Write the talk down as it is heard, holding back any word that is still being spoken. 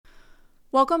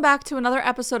Welcome back to another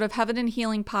episode of Heaven and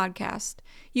Healing Podcast.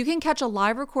 You can catch a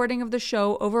live recording of the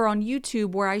show over on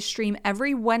YouTube where I stream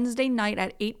every Wednesday night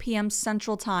at 8 p.m.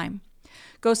 Central Time.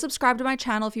 Go subscribe to my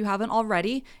channel if you haven't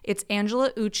already. It's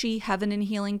Angela Ucci, Heaven and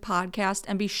Healing Podcast,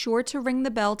 and be sure to ring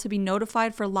the bell to be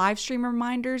notified for live stream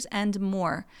reminders and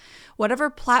more. Whatever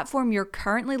platform you're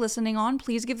currently listening on,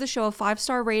 please give the show a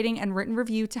 5-star rating and written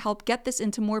review to help get this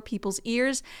into more people's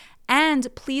ears.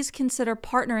 And please consider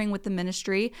partnering with the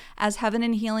ministry, as Heaven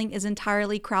and Healing is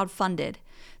entirely crowdfunded.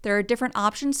 There are different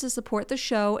options to support the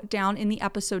show down in the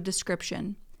episode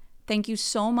description. Thank you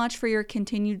so much for your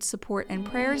continued support and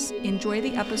prayers. Enjoy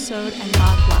the episode and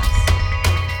God bless.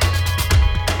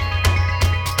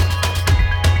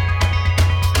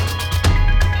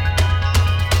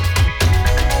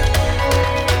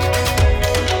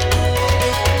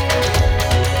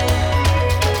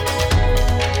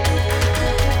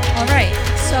 All right,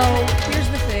 so here's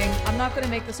the thing. I'm not going to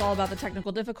make this all about the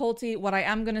technical difficulty. What I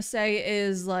am going to say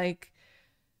is, like,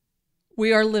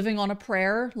 we are living on a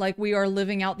prayer. Like, we are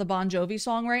living out the Bon Jovi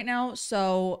song right now.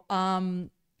 So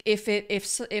if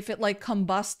it like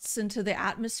combusts into the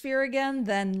atmosphere again,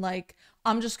 then like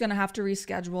I'm just gonna have to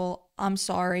reschedule. I'm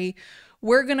sorry.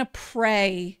 We're gonna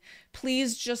pray.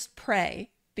 Please just pray,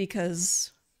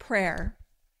 because prayer,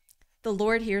 the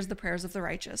Lord hears the prayers of the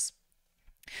righteous.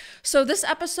 So this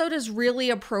episode is really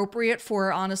appropriate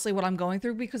for honestly what I'm going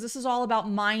through, because this is all about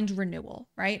mind renewal,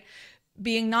 right?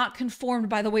 Being not conformed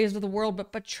by the ways of the world,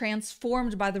 but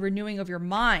transformed by the renewing of your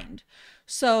mind.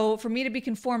 So for me to be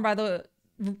conformed by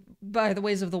the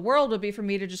ways of the world would be for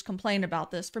me to just complain about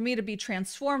this. For me to be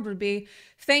transformed would be,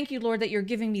 thank you, Lord, that you're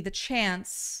giving me the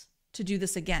chance to do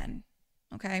this again.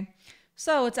 Okay.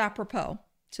 So it's apropos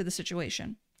to the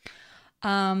situation.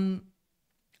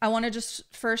 I want to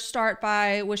just first start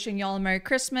by wishing y'all a Merry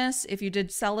Christmas if you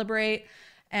did celebrate,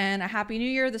 and a Happy New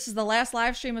Year. This is the last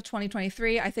live stream of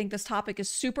 2023. I think this topic is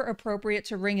super appropriate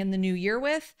to ring in the new year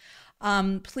with.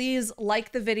 Please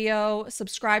like the video,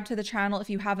 subscribe to the channel if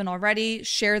you haven't already,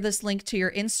 share this link to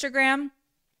your Instagram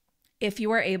if you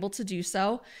are able to do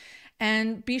so,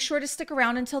 and be sure to stick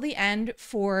around until the end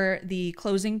for the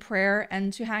closing prayer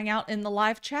and to hang out in the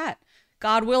live chat.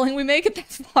 God willing, we make it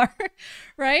this far,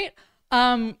 right?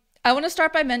 I want to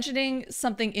start by mentioning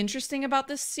something interesting about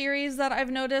this series that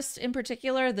I've noticed, in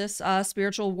particular, this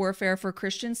Spiritual Warfare for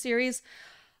Christians series.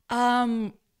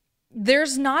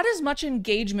 There's not as much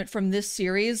engagement from this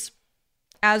series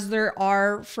as there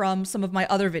are from some of my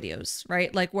other videos,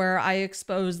 right? Like where I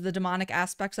expose the demonic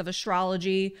aspects of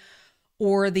astrology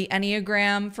or the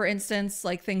Enneagram, for instance,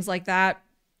 like things like that.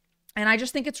 And I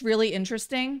just think it's really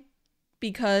interesting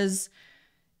because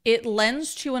it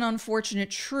lends to an unfortunate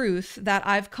truth that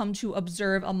I've come to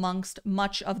observe amongst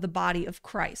much of the body of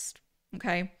Christ,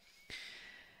 okay?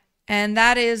 And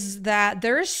that is that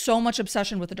there is so much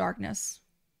obsession with the darkness.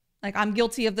 Like, I'm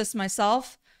guilty of this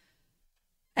myself.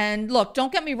 And look,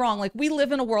 don't get me wrong. Like, we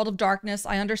live in a world of darkness.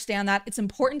 I understand that. It's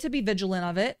important to be vigilant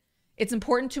of it. It's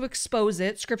important to expose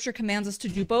it. Scripture commands us to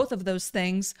do both of those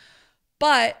things.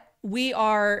 But we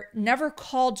are never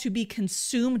called to be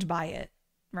consumed by it,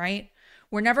 right?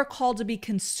 We're never called to be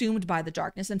consumed by the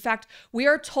darkness. In fact, we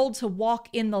are told to walk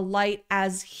in the light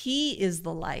as He is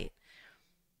the light.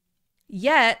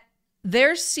 Yet,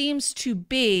 there seems to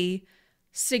be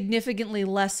significantly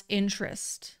less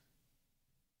interest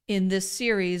in this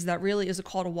series that really is a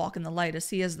call to walk in the light as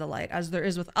He is the light, as there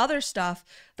is with other stuff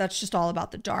that's just all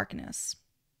about the darkness.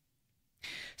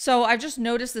 So I've just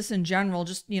noticed this in general,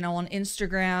 just, on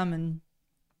Instagram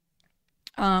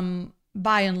and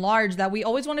by and large, that we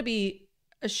always want to be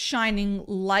shining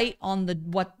light on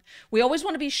we always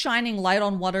want to be shining light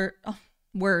on what are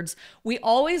words. We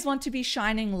always want to be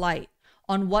shining light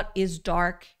on what is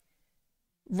dark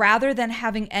rather than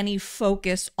having any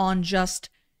focus on just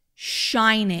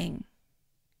shining,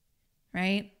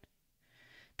 right?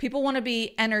 People want to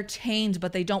be entertained,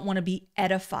 but they don't want to be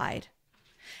edified.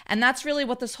 And that's really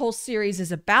what this whole series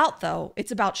is about, though.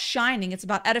 It's about shining. It's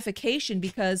about edification,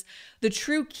 because the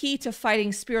true key to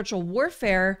fighting spiritual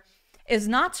warfare is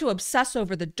not to obsess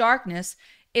over the darkness.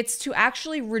 It's to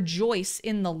actually rejoice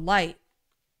in the light.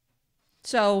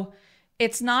 So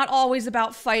it's not always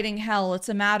about fighting hell. It's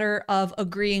a matter of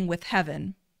agreeing with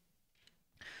heaven.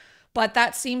 But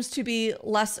that seems to be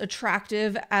less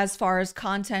attractive as far as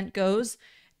content goes.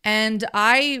 And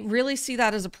I really see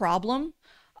that as a problem.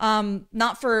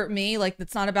 Not for me, like,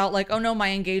 it's not about like, oh no, my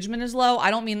engagement is low. I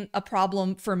don't mean a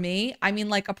problem for me. I mean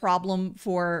like a problem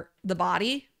for the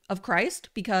body of Christ,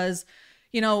 because,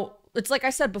 it's like I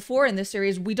said before in this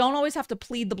series, we don't always have to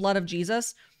plead the blood of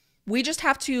Jesus. We just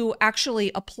have to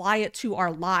actually apply it to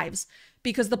our lives,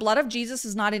 because the blood of Jesus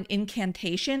is not an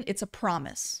incantation, it's a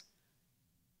promise.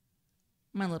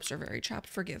 My lips are very chapped,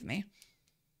 forgive me.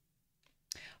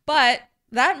 But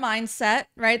that mindset,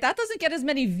 right, that doesn't get as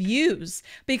many views,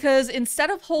 because instead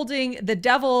of holding the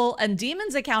devil and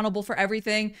demons accountable for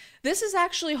everything, this is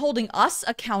actually holding us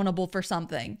accountable for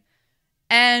something.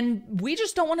 And we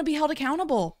just don't want to be held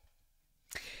accountable.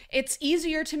 It's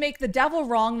easier to make the devil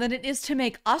wrong than it is to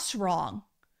make us wrong.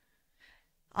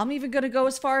 I'm even going to go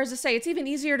as far as to say it's even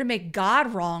easier to make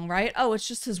God wrong, right? Oh, it's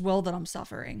just his will that I'm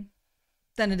suffering,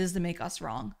 than it is to make us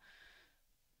wrong.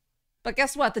 But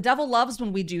guess what? The devil loves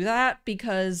when we do that,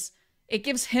 because it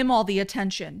gives him all the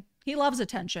attention. He loves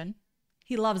attention.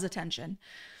 He loves attention.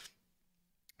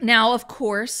 Now, of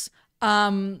course,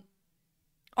 our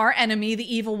enemy,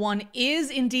 the evil one, is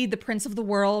indeed the prince of the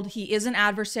world. He is an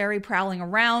adversary prowling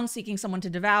around, seeking someone to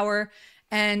devour.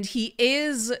 And he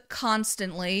is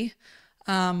constantly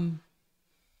trying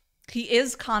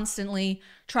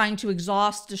to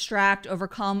exhaust, distract,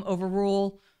 overcome,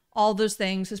 overrule, all those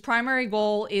things. His primary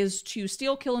goal is to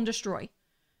steal, kill, and destroy.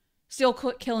 Steal,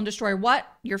 kill, and destroy what?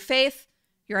 Your faith,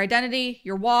 your identity,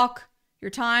 your walk,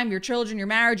 your time, your children, your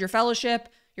marriage, your fellowship,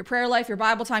 your prayer life, your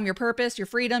Bible time, your purpose, your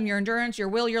freedom, your endurance, your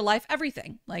will, your life,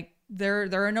 everything. Like there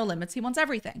are no limits. He wants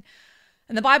everything.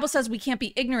 And the Bible says we can't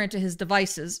be ignorant to his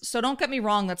devices. So don't get me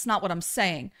wrong. That's not what I'm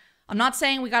saying. I'm not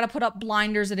saying we got to put up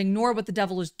blinders and ignore what the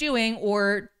devil is doing,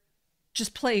 or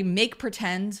just play make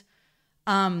pretend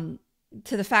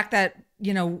to the fact that,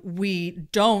 you know, we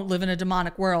don't live in a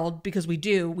demonic world, because we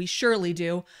do. We surely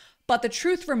do. But the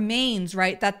truth remains,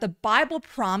 right, that the Bible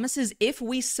promises if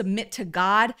we submit to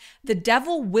God, the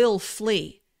devil will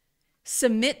flee.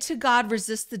 Submit to God,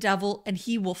 resist the devil, and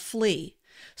he will flee.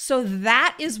 So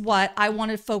that is what I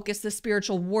want to focus the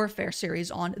spiritual warfare series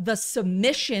on, the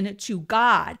submission to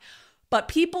God. But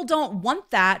people don't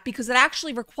want that, because it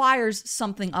actually requires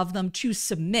something of them to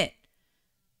submit.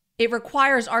 It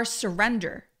requires our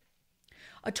surrender,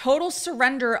 a total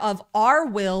surrender of our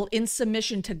will in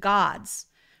submission to God's,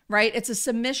 right? It's a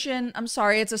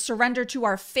surrender to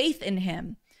our faith in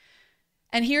him.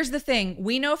 And here's the thing.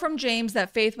 We know from James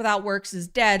that faith without works is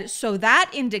dead. So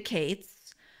that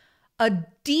indicates a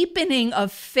deepening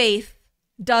of faith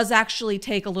does actually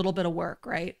take a little bit of work,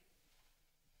 right?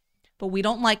 But we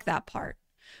don't like that part.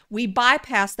 We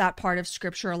bypass that part of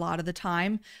scripture a lot of the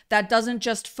time. That doesn't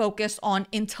just focus on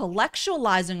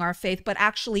intellectualizing our faith, but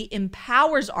actually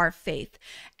empowers our faith.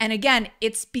 And again,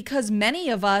 it's because many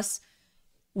of us,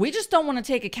 we just don't want to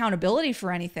take accountability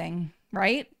for anything,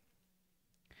 right?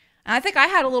 And I think I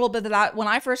had a little bit of that when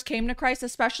I first came to Christ,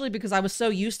 especially because I was so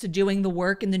used to doing the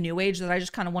work in the New Age that I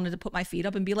just kind of wanted to put my feet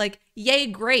up and be like, yay,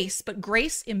 grace. But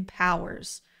grace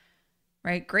empowers,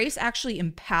 right? Grace actually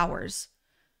empowers.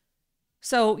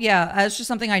 So yeah, it's just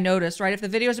something I noticed, right? If the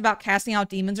video is about casting out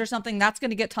demons or something, that's going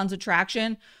to get tons of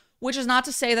traction, which is not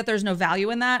to say that there's no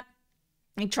value in that.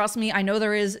 And trust me, I know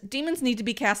there is. Demons need to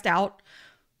be cast out.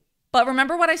 But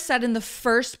remember what I said in the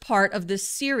first part of this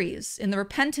series, in the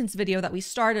repentance video that we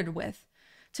started with,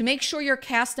 to make sure you're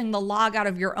casting the log out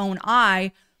of your own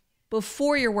eye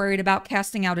before you're worried about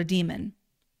casting out a demon.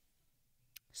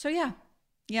 So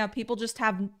yeah, people just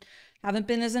haven't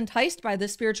been as enticed by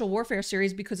this spiritual warfare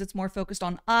series because it's more focused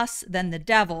on us than the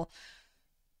devil.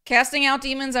 Casting out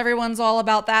demons, everyone's all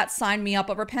about that. Sign me up.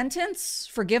 But repentance,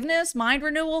 forgiveness, mind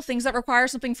renewal, things that require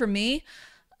something from me,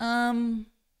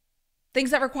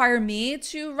 things that require me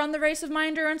to run the race of my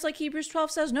endurance, like Hebrews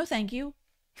 12 says, no, thank you.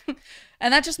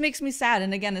 And that just makes me sad.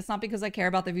 And again, it's not because I care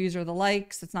about the views or the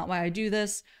likes. It's not why I do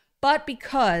this, but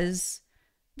because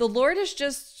the Lord is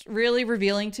just really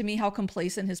revealing to me how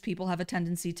complacent his people have a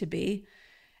tendency to be.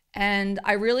 And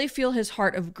I really feel his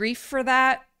heart of grief for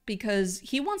that, because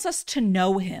he wants us to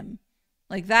know him.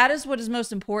 Like, that is what is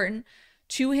most important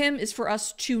to him, is for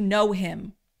us to know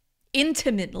him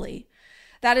intimately.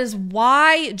 That is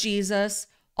why Jesus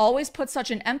always puts such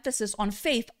an emphasis on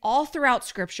faith all throughout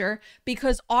scripture,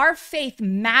 because our faith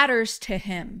matters to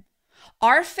him.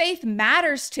 Our faith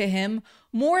matters to him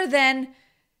more than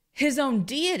his own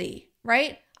deity,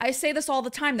 right? I say this all the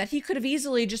time, that he could have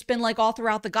easily just been like all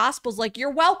throughout the Gospels, like,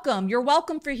 you're welcome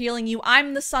for healing you.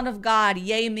 I'm the Son of God,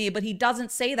 yay me. But he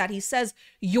doesn't say that. He says,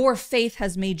 your faith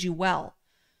has made you well.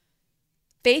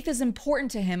 Faith is important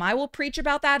to him. I will preach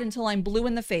about that until I'm blue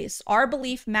in the face. Our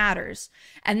belief matters.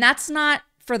 And that's not,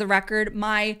 for the record,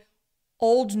 my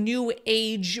old New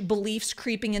Age beliefs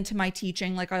creeping into my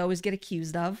teaching like I always get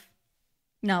accused of.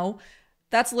 No,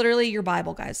 that's literally your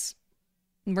Bible, guys.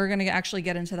 We're going to actually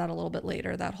get into that a little bit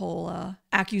later, that whole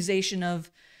accusation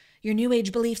of your New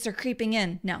Age beliefs are creeping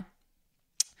in. No.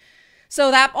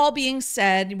 So that all being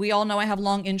said, we all know I have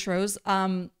long intros.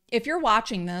 if you're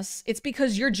watching this, it's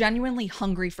because you're genuinely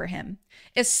hungry for him,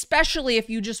 especially if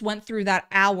you just went through that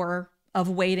hour of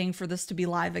waiting for this to be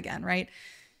live again, right?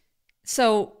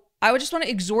 So I would just want to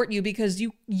exhort you, because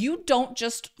you don't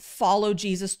just follow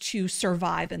Jesus to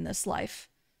survive in this life.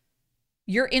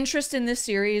 Your interest in this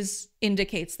series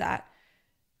indicates that.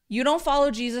 You don't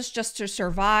follow Jesus just to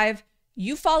survive.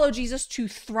 You follow Jesus to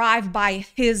thrive by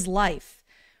his life.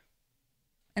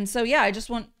 And so, yeah, I just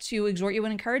want to exhort you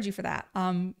and encourage you for that.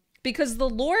 Because the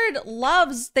Lord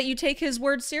loves that you take his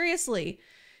word seriously.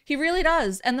 He really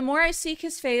does. And the more I seek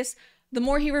his face, the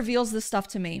more he reveals this stuff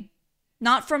to me.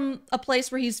 Not from a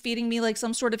place where he's feeding me like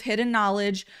some sort of hidden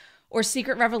knowledge or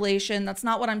secret revelation. That's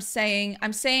not what I'm saying.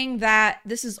 I'm saying that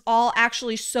this is all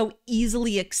actually so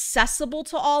easily accessible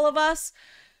to all of us.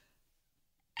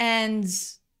 And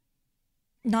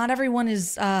not everyone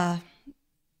is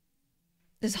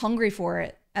hungry for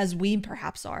it as we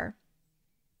perhaps are,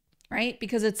 right?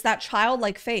 Because it's that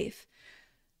childlike faith.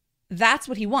 That's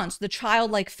what he wants, the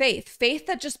childlike faith, faith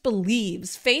that just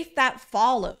believes, faith that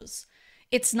follows.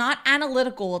 It's not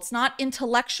analytical. It's not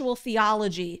intellectual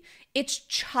theology. It's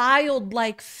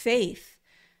childlike faith.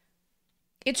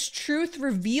 It's truth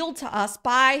revealed to us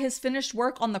by his finished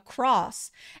work on the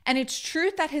cross. And it's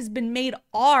truth that has been made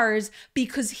ours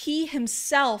because he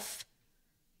himself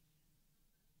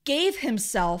gave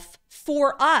himself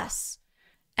for us.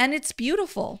 And it's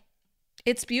beautiful.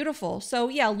 It's beautiful. So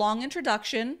yeah, long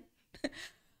introduction. If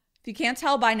you can't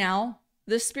tell by now,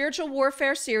 the spiritual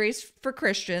warfare series for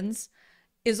Christians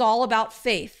is all about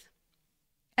faith.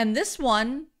 And this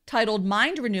one, titled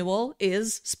Mind Renewal,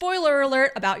 is, spoiler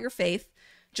alert, about your faith.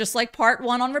 Just like part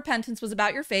 1 on repentance was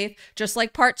about your faith, just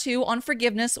like part 2 on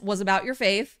forgiveness was about your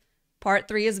faith, part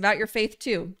 3 is about your faith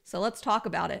too. So let's talk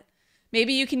about it.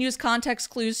 Maybe you can use context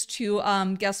clues to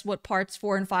guess what parts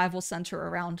 4 and 5 will center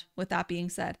around, with that being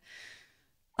said.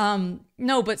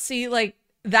 No, but see, like,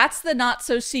 that's the not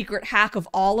so secret hack of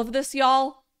all of this,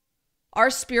 y'all. Our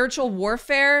spiritual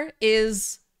warfare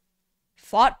is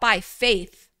fought by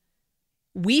faith.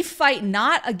 We fight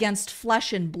not against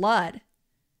flesh and blood.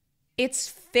 It's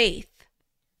faith.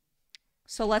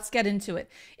 So let's get into it.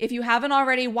 If you haven't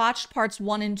already watched parts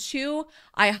 1 and 2,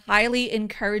 I highly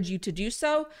encourage you to do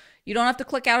so. You don't have to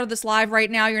click out of this live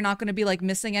right now. You're not going to be like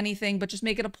missing anything, but just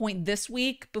make it a point this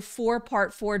week before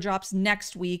part 4 drops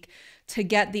next week to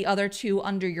get the other 2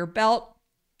 under your belt.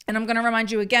 And I'm going to remind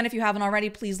you again, if you haven't already,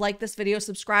 please like this video,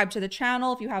 subscribe to the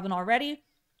channel if you haven't already.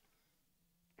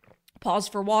 Pause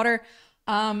for water.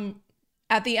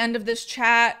 At the end of this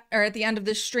chat, or at the end of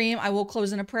this stream, I will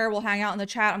close in a prayer. We'll hang out in the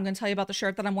chat. I'm going to tell you about the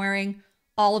shirt that I'm wearing,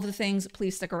 all of the things.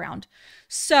 Please stick around.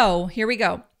 So here we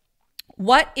go.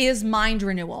 What is mind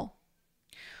renewal?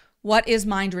 What is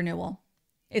mind renewal?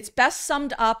 It's best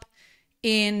summed up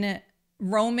in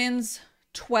Romans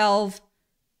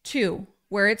 12:2,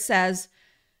 where it says,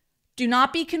 "Do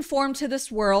not be conformed to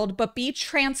this world, but be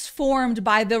transformed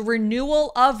by the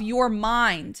renewal of your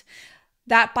mind,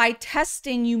 that by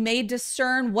testing you may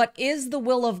discern what is the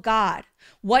will of God,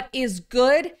 what is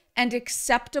good and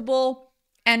acceptable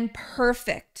and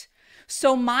perfect."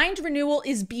 So mind renewal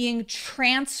is being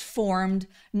transformed,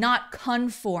 not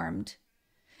conformed.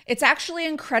 It's actually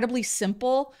incredibly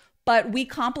simple, but we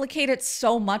complicate it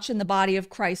so much in the body of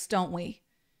Christ, don't we?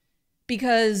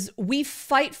 Because we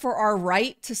fight for our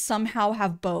right to somehow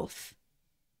have both,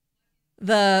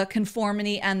 the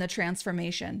conformity and the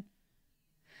transformation.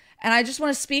 And I just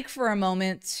want to speak for a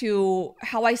moment to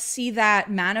how I see that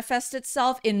manifest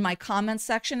itself in my comment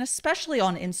section, especially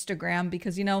on Instagram,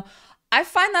 because, you know, I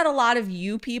find that a lot of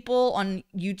you people on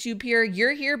YouTube here,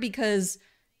 you're here because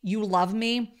you love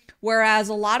me. Whereas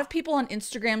a lot of people on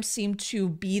Instagram seem to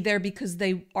be there because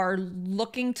they are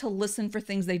looking to listen for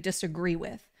things they disagree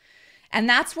with. And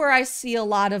that's where I see a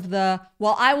lot of the,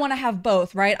 well, I want to have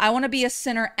both, right? I want to be a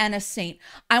sinner and a saint.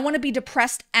 I want to be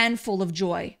depressed and full of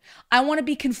joy. I want to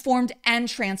be conformed and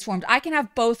transformed. I can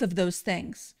have both of those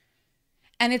things.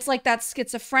 And it's like that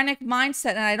schizophrenic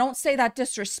mindset. And I don't say that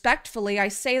disrespectfully. I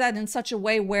say that in such a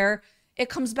way where it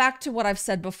comes back to what I've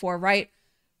said before, right?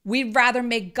 We'd rather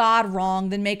make God wrong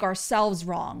than make ourselves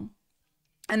wrong.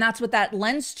 And that's what that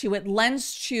lends to. It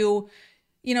lends to,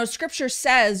 you know, scripture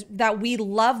says that we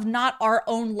love not our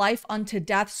own life unto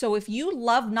death. So if you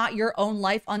love not your own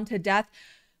life unto death,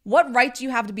 what right do you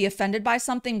have to be offended by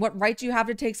something? What right do you have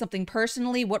to take something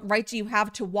personally? What right do you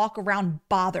have to walk around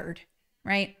bothered,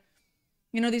 right?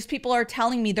 You know, these people are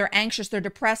telling me they're anxious, they're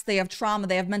depressed, they have trauma,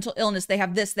 they have mental illness, they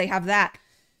have this, they have that.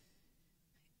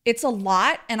 It's a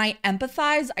lot, and I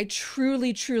empathize. I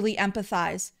truly, truly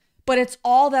empathize. but it's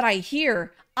all that I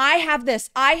hear. I have this,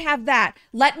 I have that.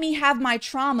 Let me have my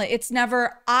trauma. It's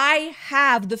never, I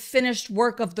have the finished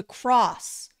work of the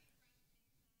cross.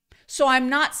 So I'm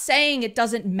not saying it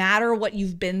doesn't matter what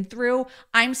you've been through.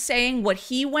 I'm saying what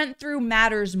he went through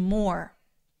matters more.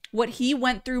 What he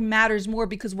went through matters more,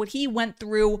 because what he went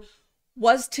through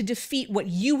was to defeat what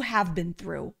you have been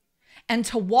through and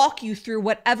to walk you through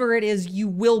whatever it is you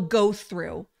will go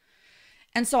through.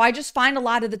 And so I just find a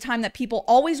lot of the time that people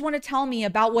always want to tell me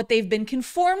about what they've been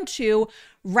conformed to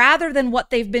rather than what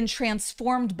they've been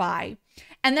transformed by.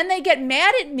 And then they get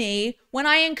mad at me when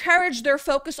I encourage their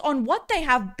focus on what they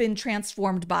have been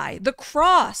transformed by, the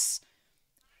cross,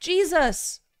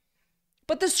 Jesus.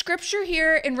 But the scripture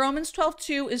here in Romans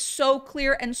 12:2 is so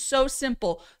clear and so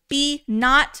simple. Be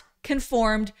not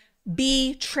conformed,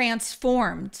 be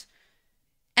transformed.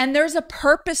 And there's a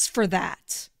purpose for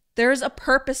that. There's a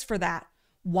purpose for that.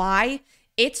 Why?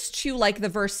 It's to, like the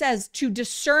verse says, to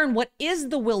discern what is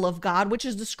the will of God, which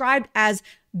is described as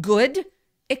good,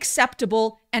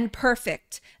 acceptable, and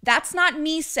perfect. That's not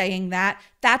me saying that.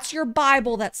 That's your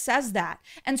Bible that says that.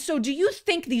 And so do you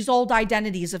think these old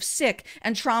identities of sick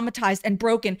and traumatized and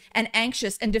broken and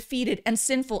anxious and defeated and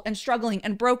sinful and struggling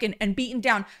and broken and beaten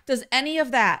down, does any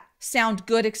of that sound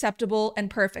good, acceptable,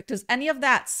 and perfect? Does any of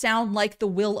that sound like the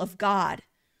will of God?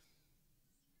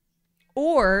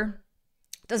 Or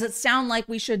does it sound like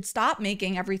we should stop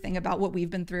making everything about what we've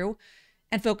been through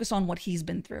and focus on what he's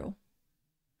been through?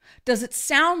 Does it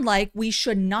sound like we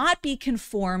should not be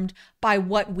conformed by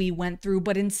what we went through,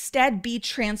 but instead be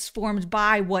transformed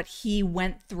by what he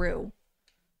went through?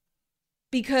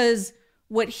 Because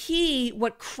what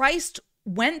Christ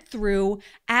went through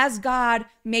as God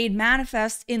made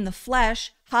manifest in the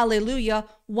flesh, hallelujah,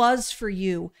 was for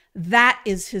you. That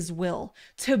is his will,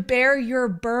 to bear your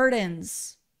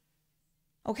burdens.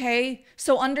 Okay?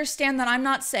 So understand that I'm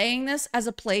not saying this as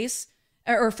a place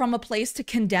or from a place to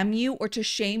condemn you or to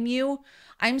shame you.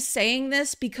 I'm saying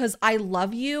this because I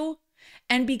love you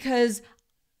and because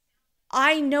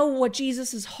I know what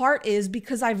Jesus's heart is,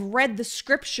 because I've read the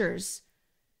scriptures.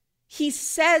 He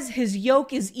says his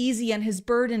yoke is easy and his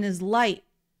burden is light.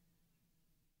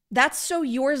 That's so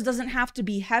yours doesn't have to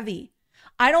be heavy.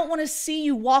 I don't want to see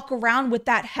you walk around with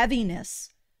that heaviness,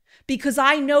 because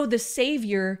I know the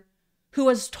Savior who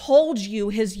has told you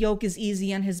his yoke is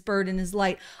easy and his burden is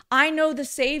light. I know the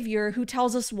Savior who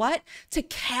tells us what? To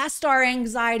cast our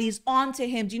anxieties onto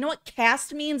him. Do you know what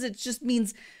cast means? It just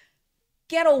means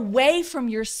get away from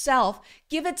yourself.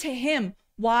 Give it to him.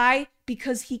 Why?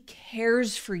 Because he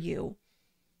cares for you.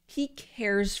 He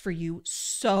cares for you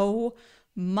so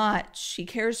much. He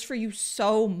cares for you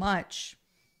so much.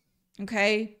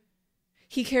 Okay?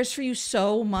 He cares for you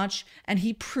so much, and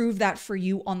he proved that for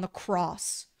you on the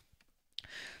cross.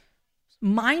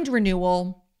 Mind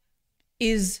renewal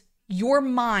is your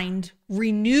mind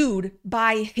renewed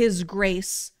by his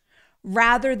grace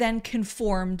rather than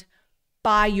conformed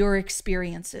by your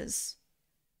experiences.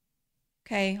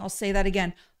 Okay, I'll say that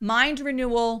again. Mind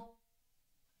renewal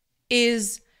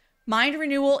is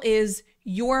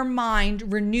your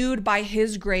mind renewed by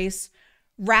his grace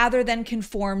rather than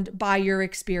conformed by your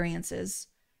experiences.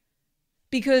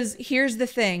 Because here's the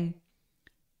thing,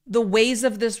 the ways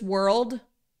of this world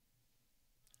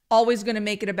always going to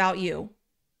make it about you.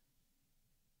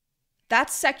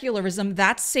 That's secularism,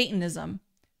 that's Satanism,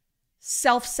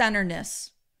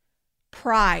 self-centeredness,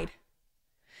 pride.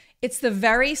 It's the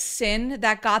very sin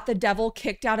that got the devil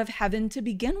kicked out of heaven to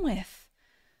begin with.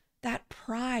 That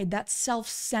pride, that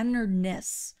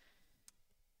self-centeredness,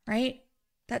 right?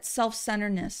 That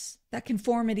self-centeredness, that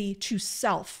conformity to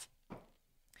self.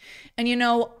 And you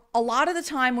know, a lot of the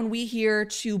time when we hear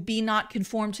to be not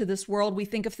conformed to this world, we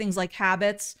think of things like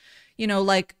habits, you know,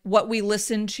 like what we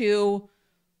listen to,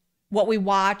 what we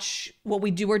watch, what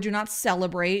we do or do not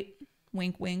celebrate.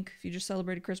 Wink, wink, if you just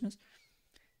celebrated Christmas.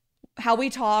 How we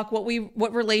talk,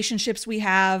 what relationships we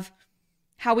have,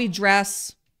 how we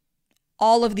dress,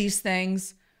 all of these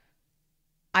things.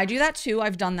 I do that too.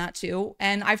 I've done that too.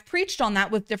 And I've preached on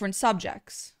that with different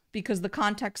subjects because the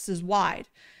context is wide.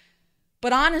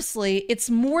 But honestly,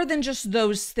 it's more than just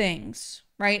those things,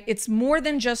 right? It's more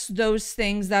than just those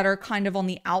things that are kind of on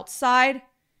the outside.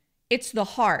 It's the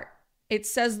heart. It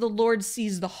says the Lord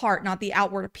sees the heart, not the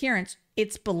outward appearance.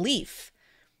 It's belief.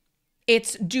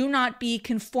 It's do not be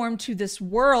conformed to this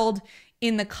world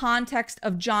in the context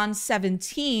of John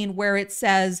 17, where it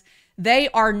says, they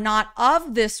are not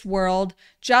of this world,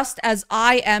 just as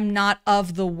I am not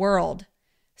of the world.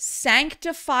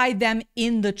 Sanctify them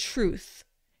in the truth.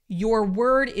 Your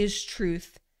word is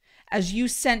truth. As you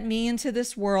sent me into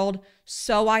this world,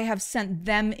 so I have sent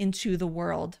them into the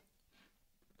world.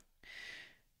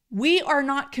 We are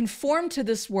not conformed to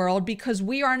this world because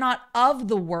we are not of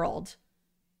the world.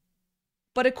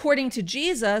 But according to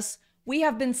Jesus, we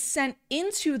have been sent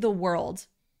into the world.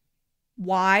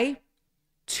 Why?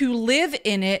 To live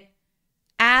in it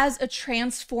as a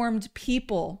transformed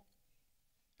people.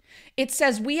 It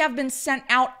says we have been sent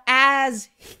out as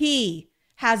he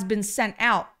has been sent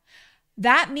out.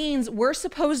 That means we're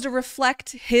supposed to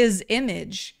reflect his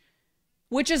image,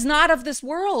 which is not of this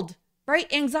world,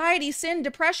 right? Anxiety, sin,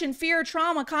 depression, fear,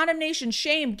 trauma, condemnation,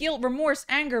 shame, guilt, remorse,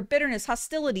 anger, bitterness,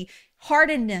 hostility,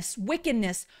 hardness,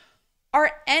 wickedness.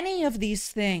 Are any of these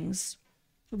things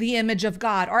the image of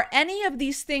God? Are any of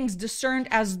these things discerned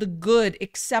as the good,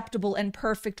 acceptable, and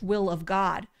perfect will of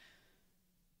God?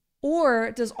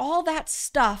 Or does all that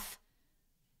stuff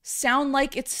sound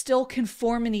like it's still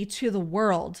conformity to the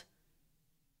world,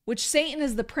 which Satan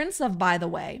is the prince of, by the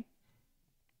way?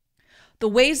 The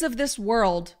ways of this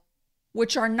world,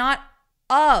 which are not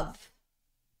of,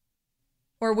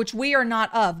 or which we are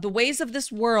not of, the ways of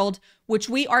this world, which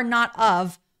we are not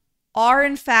of, are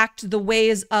in fact the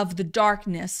ways of the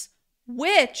darkness,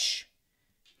 which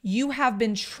you have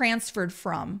been transferred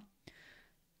from.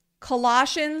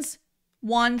 Colossians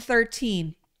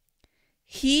 1:13.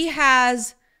 He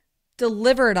has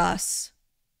delivered us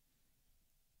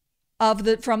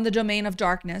from the domain of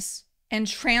darkness and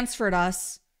transferred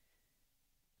us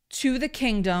to the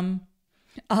kingdom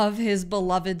of his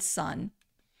beloved Son.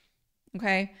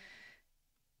 Okay?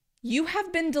 You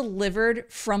have been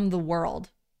delivered from the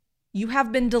world. You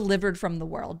have been delivered from the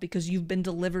world because you've been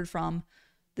delivered from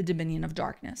the dominion of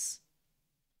darkness.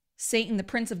 Satan, the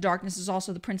prince of darkness, is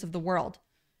also the prince of the world.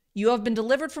 You have been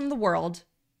delivered from the world.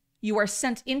 You are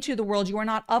sent into the world. You are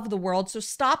not of the world. So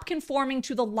stop conforming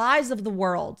to the lies of the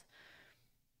world.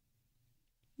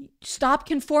 Stop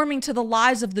conforming to the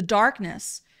lies of the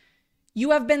darkness.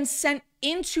 You have been sent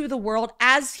into the world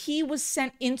as he was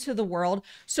sent into the world.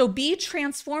 So be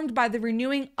transformed by the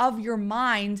renewing of your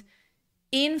mind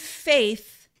in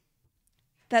faith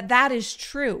that that is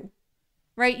true,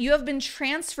 right? You have been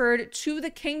transferred to the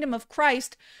kingdom of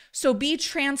Christ. So be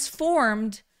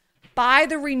transformed by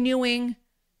the renewing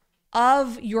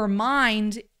of your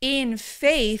mind in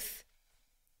faith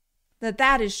that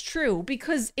that is true,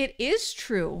 because it is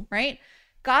true, right?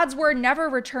 God's word never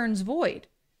returns void.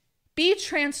 Be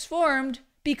transformed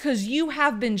because you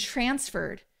have been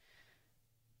transferred.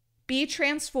 Be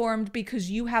transformed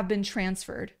because you have been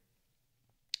transferred.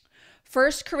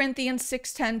 1 Corinthians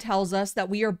 6:10 tells us that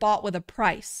we are bought with a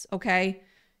price, okay?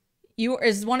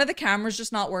 Is one of the cameras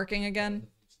just not working again?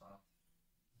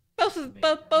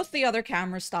 Both the other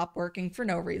cameras stopped working for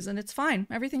no reason. It's fine.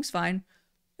 Everything's fine.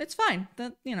 It's fine.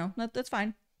 That's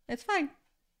fine. It's fine.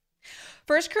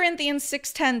 1 Corinthians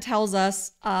 6:10 tells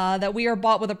us that we are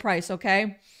bought with a price,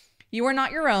 okay? You are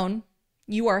not your own.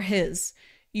 You are his.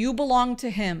 You belong to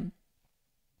him.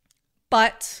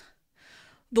 But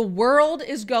the world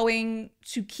is going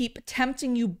to keep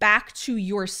tempting you back to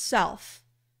yourself.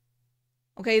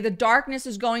 Okay, the darkness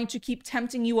is going to keep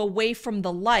tempting you away from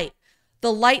the light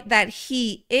that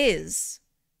he is,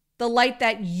 the light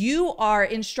that you are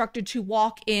instructed to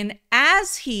walk in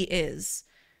as he is.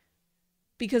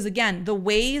 Because again, the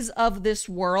ways of this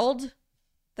world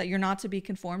that you're not to be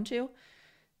conformed to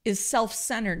is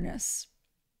self-centeredness.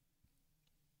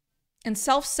 And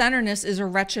self-centeredness is a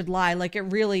wretched lie, like it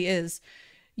really is.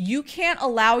 You can't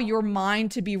allow your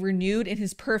mind to be renewed in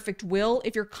his perfect will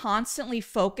if you're constantly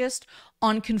focused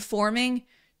on conforming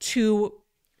to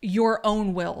your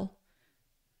own will.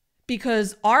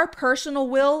 Because our personal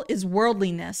will is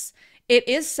worldliness. It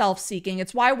is self-seeking.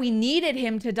 It's why we needed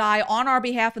him to die on our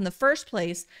behalf in the first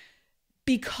place,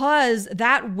 because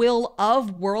that will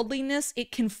of worldliness, it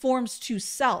conforms to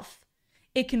self.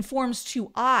 It conforms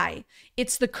to I.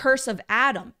 It's the curse of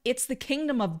Adam. It's the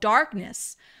kingdom of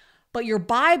darkness. But your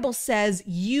Bible says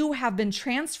you have been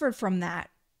transferred from that.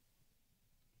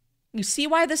 You see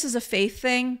why this is a faith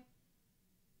thing?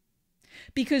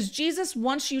 Because Jesus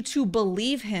wants you to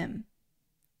believe him.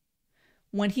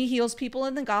 When he heals people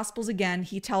in the Gospels again,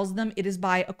 he tells them it is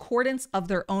by accordance of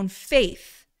their own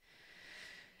faith.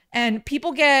 And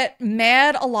people get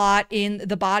mad a lot in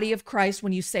the body of Christ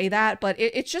when you say that, but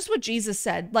it's just what Jesus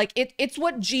said. Like it's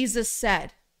what Jesus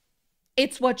said.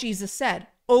 It's what Jesus said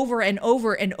over and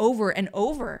over and over and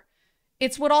over.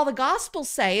 It's what all the Gospels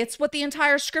say. It's what the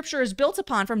entire scripture is built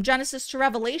upon from Genesis to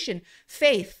Revelation,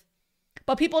 faith.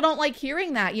 But people don't like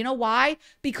hearing that. You know why?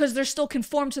 Because they're still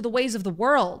conformed to the ways of the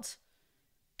world.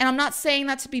 And I'm not saying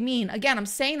that to be mean. Again, I'm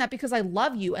saying that because I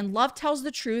love you, and love tells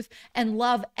the truth, and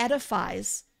love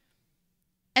edifies.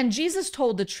 And Jesus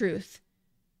told the truth.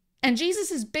 And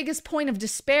Jesus's biggest point of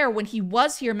despair when he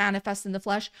was here manifest in the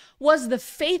flesh was the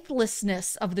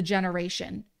faithlessness of the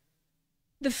generation.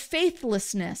 The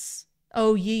faithlessness,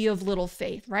 oh ye of little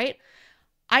faith, right?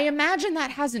 I imagine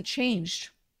that hasn't changed.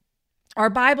 Our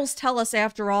Bibles tell us,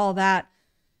 after all, that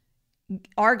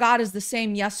our God is the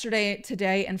same yesterday,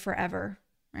 today, and forever,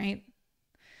 right?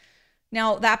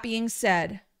 Now, that being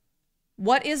said,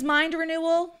 what is mind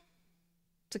renewal?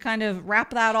 To kind of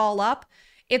wrap that all up,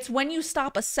 it's when you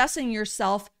stop assessing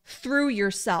yourself through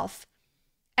yourself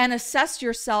and assess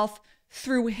yourself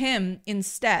through him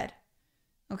instead.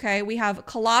 Okay, we have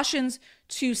Colossians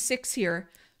 2:6 here.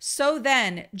 So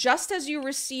then, just as you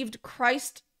received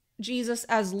Christ Jesus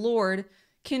as Lord,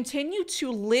 continue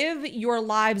to live your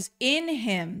lives in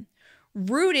him,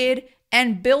 rooted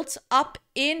and built up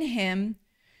in him,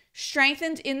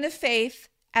 strengthened in the faith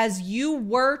as you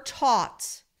were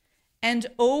taught, and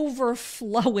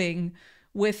overflowing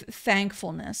with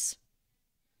thankfulness.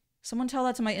 Someone tell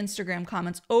that to my Instagram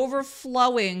comments.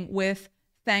 Overflowing with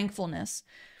thankfulness.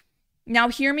 Now,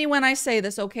 hear me when I say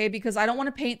this, okay? Because I don't want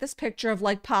to paint this picture of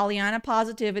like Pollyanna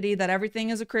positivity, that everything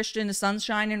as a Christian is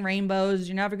sunshine and rainbows.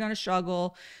 You're never going to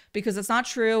struggle, because it's not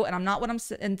true. And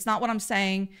it's not what I'm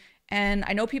saying. And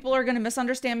I know people are going to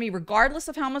misunderstand me regardless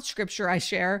of how much scripture I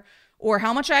share or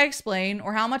how much I explain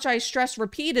or how much I stress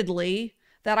repeatedly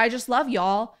that I just love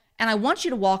y'all. And I want you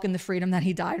to walk in the freedom that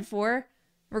he died for.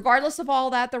 Regardless of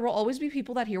all that, there will always be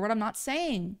people that hear what I'm not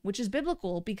saying, which is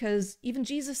biblical, because even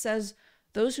Jesus says,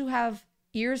 those who have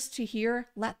ears to hear,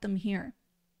 let them hear.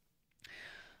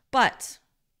 But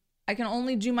I can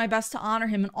only do my best to honor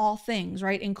him in all things,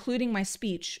 right? Including my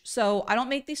speech. So I don't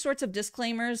make these sorts of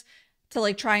disclaimers to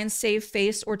like try and save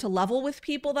face or to level with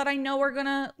people that I know are going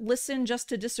to listen just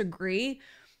to disagree.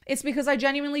 It's because I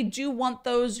genuinely do want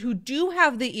those who do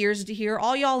have the ears to hear,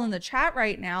 all y'all in the chat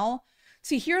right now,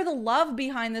 to hear the love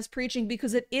behind this preaching,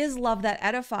 because it is love that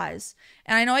edifies.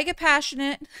 And I know I get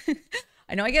passionate.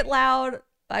 I know I get loud.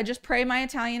 I just pray my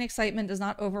Italian excitement does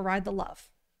not override the love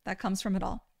that comes from it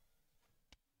all.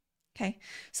 Okay.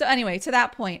 So anyway, to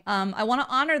that point, I want to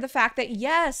honor the fact that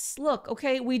yes, look,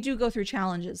 okay, we do go through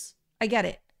challenges. I get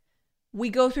it. We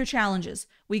go through challenges.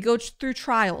 We go through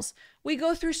trials. We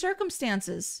go through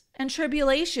circumstances and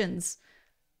tribulations.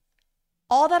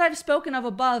 All that I've spoken of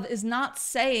above is not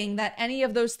saying that any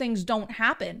of those things don't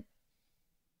happen.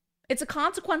 It's a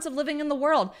consequence of living in the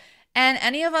world. And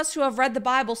any of us who have read the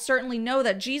Bible certainly know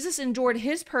that Jesus endured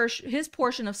his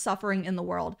portion of suffering in the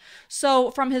world.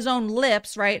 So from his own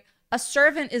lips, right, a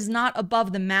servant is not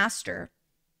above the master.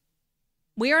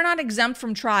 We are not exempt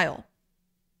from trial.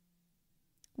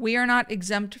 We are not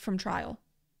exempt from trial.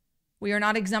 We are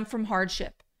not exempt from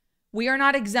hardship. We are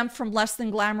not exempt from less than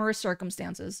glamorous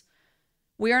circumstances.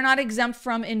 We are not exempt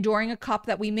from enduring a cup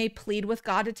that we may plead with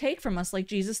God to take from us, like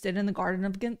Jesus did in the Garden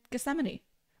of Gethsemane,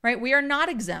 right? We are not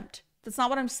exempt. That's not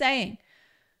what I'm saying.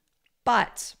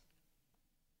 But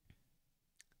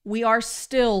we are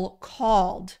still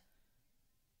called.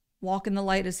 Walk in the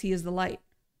light as he is the light.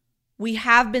 We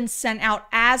have been sent out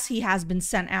as he has been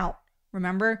sent out.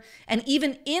 Remember? And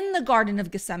even in the Garden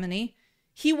of Gethsemane,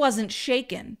 he wasn't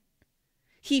shaken.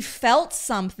 He felt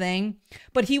something,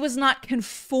 but he was not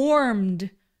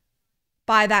conformed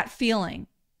by that feeling.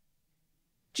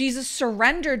 Jesus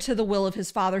surrendered to the will of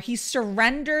his Father. He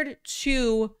surrendered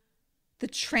to the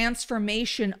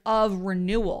transformation of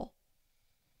renewal.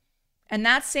 And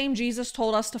that same Jesus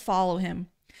told us to follow him,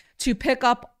 to pick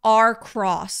up our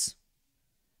cross.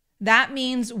 That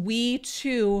means we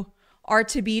too are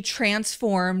to be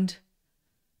transformed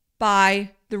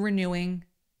by the renewing,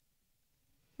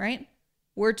 right?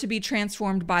 We're to be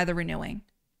transformed by the renewing.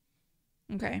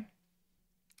 Okay.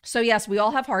 So yes, we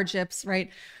all have hardships,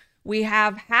 right? We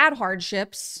have had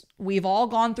hardships. We've all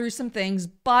gone through some things,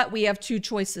 but we have two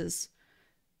choices.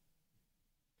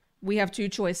 We have two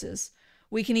choices.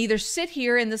 We can either sit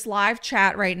here in this live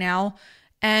chat right now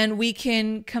and we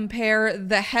can compare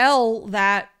the hell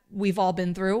that we've all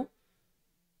been through,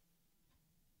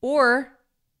 or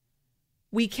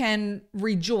we can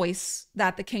rejoice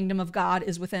that the kingdom of God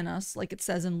is within us, like it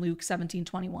says in Luke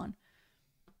 17:21.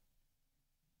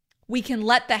 We can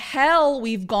let the hell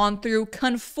we've gone through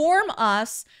conform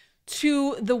us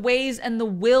to the ways and the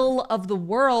will of the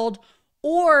world,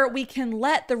 or we can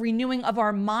let the renewing of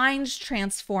our minds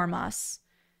transform us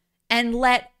and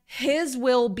let his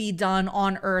will be done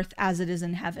on earth as it is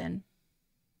in heaven.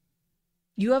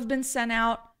 You have been sent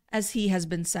out as he has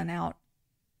been sent out.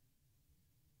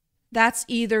 That's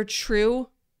either true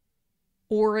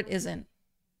or it isn't.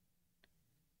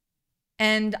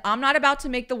 And I'm not about to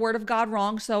make the word of God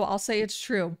wrong, so I'll say it's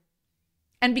true.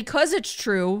 And because it's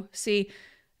true, see,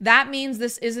 That means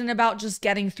this isn't about just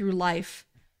getting through life,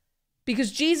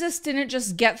 because Jesus didn't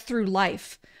just get through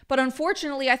life. But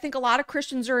unfortunately, I think a lot of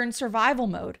Christians are in survival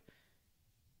mode.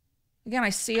 Again,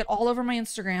 I see it all over my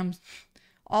Instagram,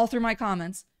 all through my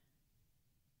comments.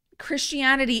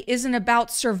 Christianity isn't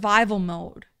about survival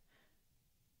mode.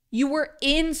 You were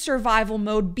in survival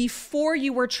mode before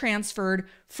you were transferred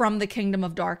from the kingdom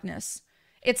of darkness.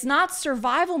 It's not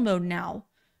survival mode now,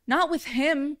 not with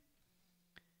him.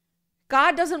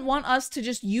 God doesn't want us to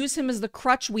just use him as the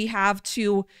crutch we have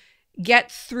to get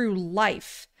through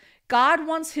life. God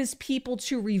wants his people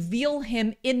to reveal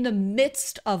him in the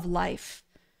midst of life.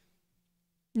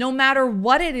 No matter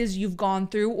what it is you've gone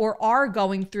through or are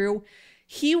going through,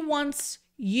 he wants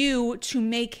you to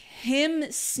make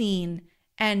him seen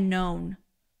and known.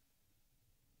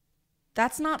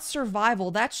 That's not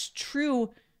survival. That's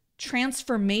true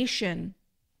transformation.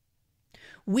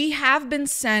 We have been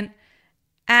sent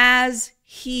as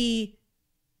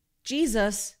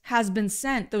Jesus has been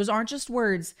sent. Those aren't just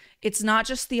words. It's not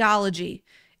just theology.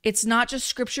 It's not just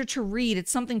scripture to read.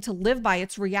 It's something to live by.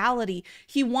 It's reality.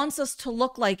 He wants us to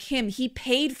look like him. He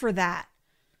paid for that.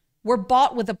 We're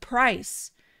bought with a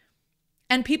price.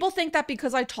 And people think that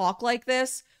because I talk like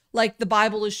this, like the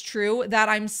Bible is true, that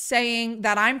I'm saying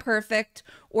that I'm perfect,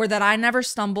 or that I never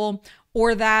stumble,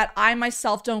 or that I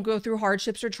myself don't go through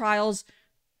hardships or trials.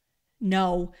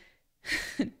 No,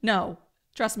 no,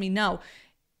 trust me, no.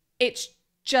 It's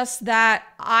just that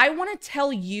I want to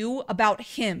tell you about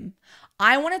him.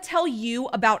 I want to tell you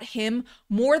about him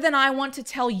more than I want to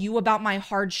tell you about my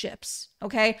hardships,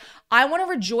 okay? I want to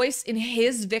rejoice in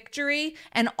his victory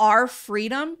and our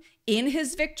freedom in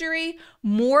his victory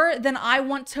more than I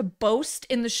want to boast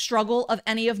in the struggle of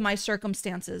any of my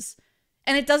circumstances.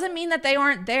 And it doesn't mean that they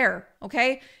aren't there,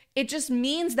 okay? It just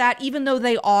means that even though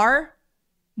they are,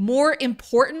 more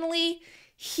importantly,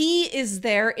 he is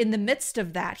there in the midst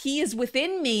of that. He is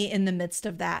within me in the midst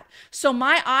of that. So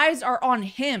my eyes are on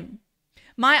him.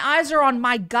 My eyes are on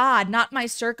my God, not my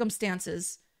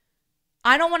circumstances.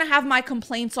 I don't want to have my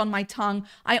complaints on my tongue.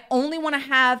 I only want to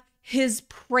have his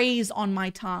praise on my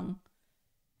tongue.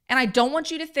 And I don't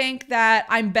want you to think that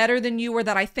I'm better than you, or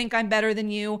that I think I'm better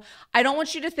than you. I don't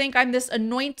want you to think I'm this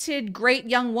anointed, great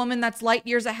young woman that's light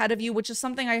years ahead of you, which is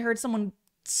something I heard someone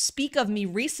speak of me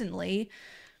recently,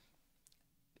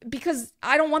 because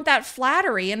I don't want that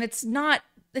flattery. And it's not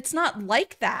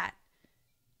like that.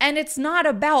 And it's not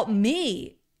about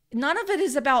me. None of it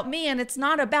is about me, and it's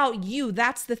not about you.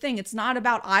 That's the thing. It's not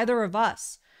about either of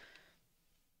us.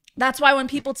 That's why when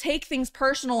people take things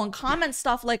personal and comment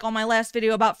stuff like on my last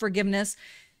video about forgiveness,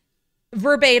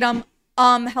 verbatim,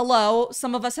 hello,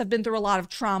 some of us have been through a lot of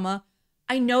trauma.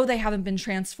 I know they haven't been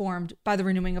transformed by the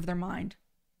renewing of their mind.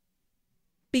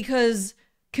 Because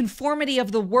conformity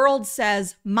of the world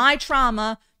says my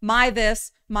trauma, my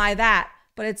this, my that.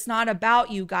 But it's not about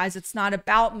you guys. It's not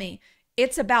about me.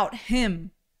 It's about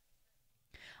him.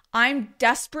 I'm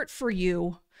desperate for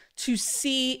you to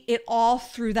see it all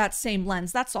through that same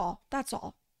lens. That's all. That's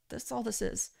all. That's all this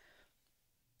is.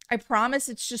 I promise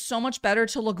it's just so much better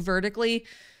to look vertically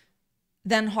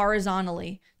than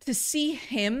horizontally. To see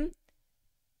him,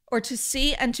 or to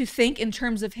see and to think in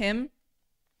terms of him,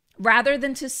 rather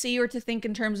than to see or to think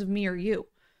in terms of me or you.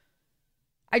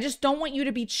 I just don't want you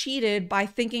to be cheated by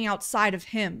thinking outside of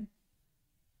him.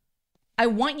 I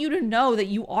want you to know that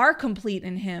you are complete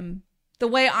in him, the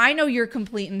way I know you're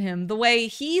complete in him, the way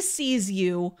he sees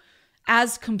you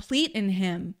as complete in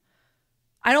him.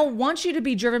 I don't want you to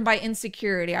be driven by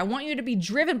insecurity. I want you to be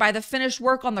driven by the finished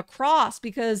work on the cross,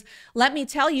 because let me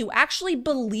tell you, actually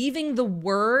believing the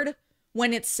word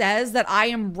when it says that I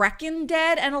am reckoned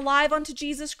dead and alive unto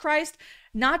Jesus Christ,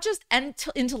 not just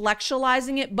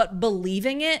intellectualizing it, but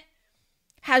believing it,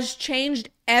 has changed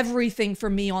everything for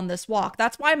me on this walk.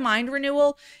 That's why mind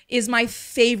renewal is my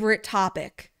favorite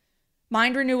topic.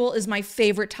 Mind renewal is my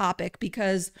favorite topic,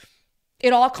 because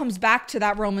it all comes back to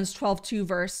that Romans 12:2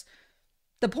 verse,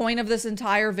 the point of this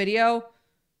entire video.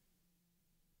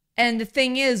 And the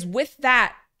thing is, with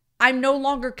that, I'm no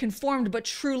longer conformed, but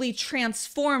truly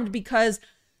transformed, because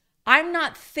I'm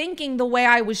not thinking the way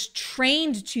I was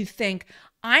trained to think.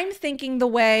 I'm thinking the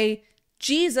way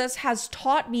Jesus has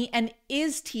taught me and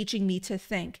is teaching me to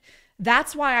think.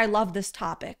 That's why I love this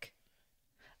topic.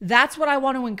 That's what I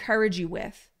want to encourage you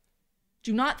with.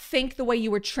 Do not think the way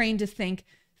you were trained to think.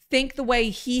 Think the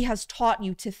way he has taught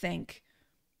you to think.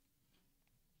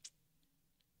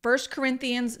 1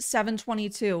 Corinthians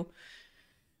 7:22.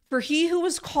 For he who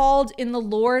was called in the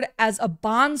Lord as a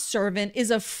bondservant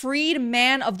is a freed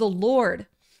man of the Lord.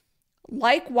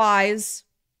 Likewise,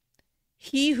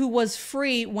 he who was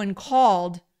free when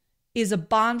called is a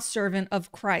bondservant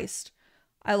of Christ.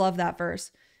 I love that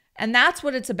verse. And that's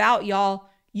what it's about, y'all.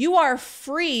 You are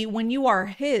free when you are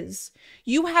his.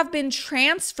 You have been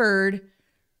transferred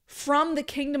from the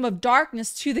kingdom of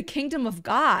darkness to the kingdom of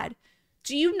God.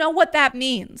 Do you know what that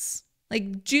means?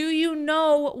 Like, do you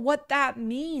know what that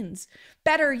means?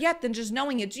 Better yet than just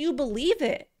knowing it, do you believe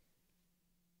it?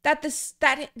 That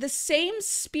the same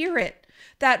spirit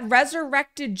that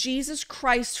resurrected Jesus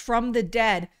Christ from the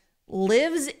dead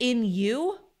lives in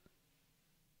you?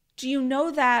 Do you know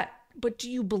that, but do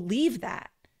you believe that?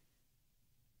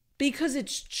 Because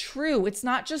it's true. It's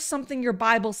not just something your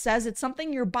Bible says, it's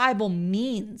something your Bible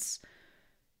means.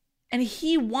 And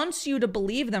he wants you to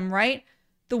believe them, right?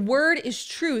 The word is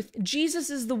truth. Jesus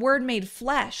is the word made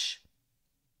flesh.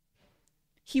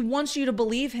 He wants you to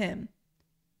believe him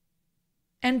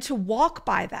and to walk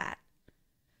by that.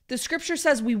 The scripture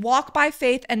says we walk by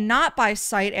faith and not by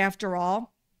sight after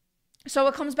all. So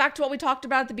it comes back to what we talked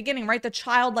about at the beginning, right? The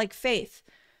childlike faith.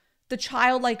 The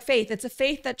childlike faith. It's a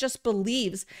faith that just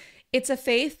believes. It's a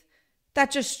faith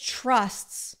that just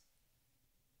trusts.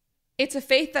 It's a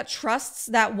faith that trusts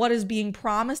that what is being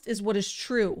promised is what is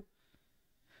true.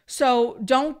 So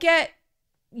don't get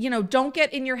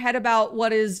in your head about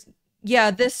what is,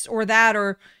 this or that,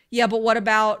 or but what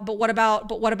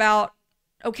about,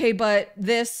 okay, but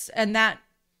this and that.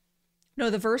 No,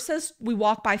 the verse says we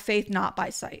walk by faith, not by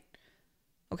sight.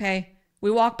 Okay?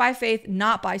 We walk by faith,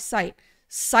 not by sight.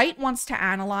 Sight wants to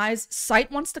analyze,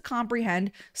 sight wants to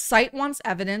comprehend, sight wants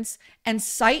evidence, and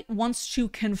sight wants to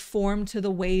conform to the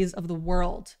ways of the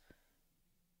world.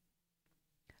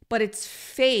 But it's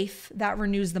faith that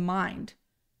renews the mind.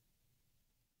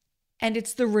 And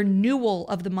it's the renewal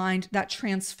of the mind that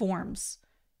transforms.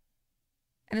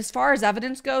 And as far as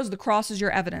evidence goes, the cross is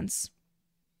your evidence.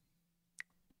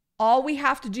 All we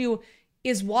have to do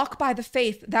is walk by the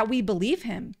faith that we believe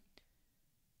him.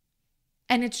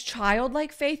 And it's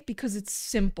childlike faith because it's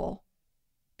simple.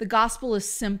 The gospel is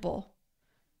simple.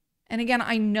 And again,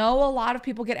 I know a lot of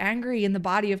people get angry in the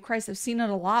body of Christ. I've seen it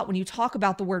a lot when you talk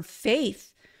about the word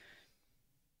faith.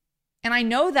 And I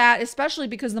know that especially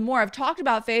because the more I've talked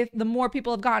about faith, the more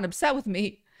people have gotten upset with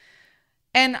me.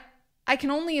 And I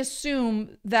can only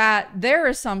assume that their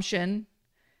assumption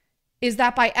is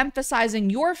that by emphasizing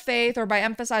your faith or by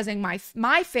emphasizing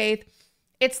my faith,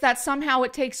 it's that somehow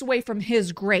it takes away from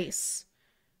his grace,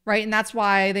 right? And that's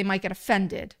why they might get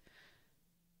offended.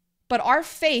 But our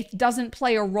faith doesn't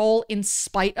play a role in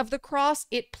spite of the cross.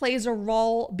 It plays a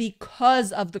role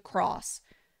because of the cross.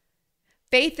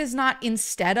 Faith is not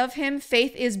instead of him.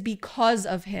 Faith is because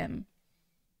of him.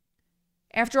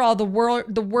 After all, the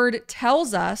word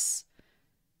tells us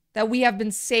that we have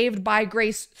been saved by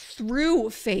grace through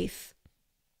faith.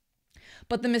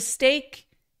 But the mistake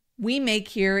we make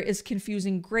here is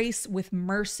confusing grace with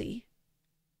mercy.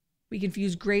 We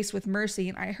confuse grace with mercy.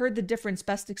 And I heard the difference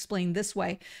best explained this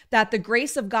way, that the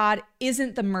grace of God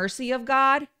isn't the mercy of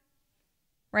God,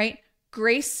 right?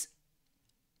 Grace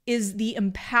is the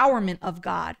empowerment of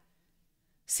God.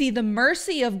 See, the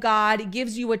mercy of God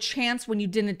gives you a chance when you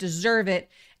didn't deserve it.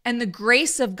 And the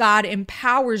grace of God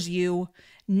empowers you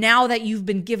now that you've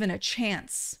been given a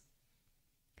chance.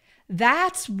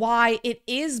 That's why it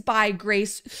is by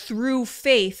grace through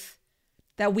faith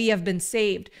that we have been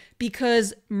saved,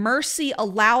 because mercy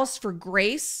allows for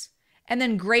grace, and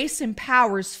then grace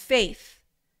empowers faith.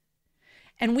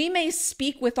 And we may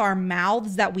speak with our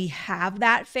mouths that we have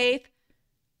that faith,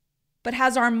 but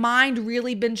has our mind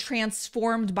really been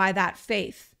transformed by that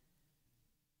faith?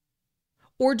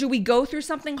 Or do we go through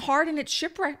something hard and it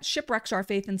shipwrecks our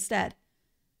faith instead?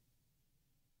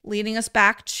 Leading us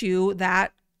back to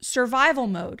that survival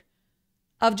mode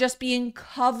of just being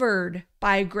covered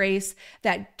by grace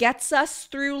that gets us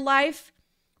through life,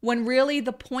 when really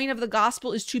the point of the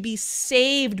gospel is to be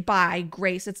saved by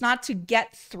grace. It's not to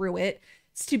get through it.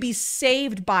 It's to be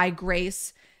saved by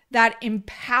grace that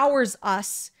empowers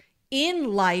us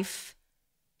in life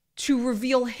to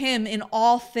reveal him in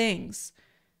all things.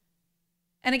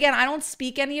 And again, I don't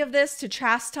speak any of this to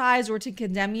chastise or to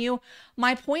condemn you.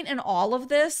 My point in all of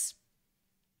this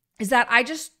is that I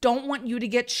just don't want you to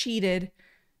get cheated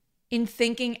in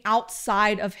thinking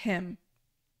outside of him.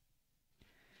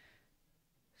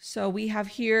 So we have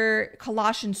here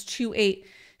Colossians 2:8.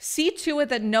 See to it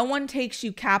that no one takes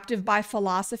you captive by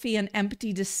philosophy and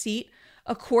empty deceit,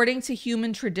 according to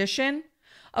human tradition,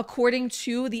 according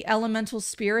to the elemental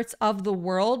spirits of the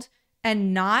world,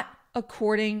 and not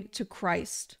according to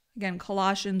Christ. Again,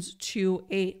 Colossians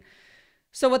 2:8.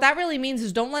 So what that really means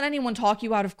is don't let anyone talk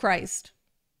you out of Christ,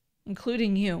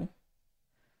 including you.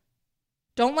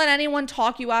 Don't let anyone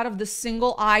talk you out of the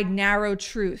single-eyed, narrow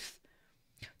truth.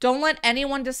 Don't let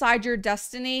anyone decide your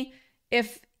destiny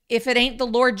if it ain't the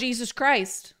Lord Jesus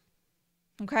Christ.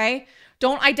 Okay?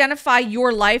 Don't identify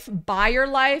your life by your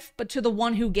life, but to the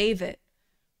one who gave it.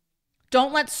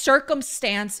 Don't let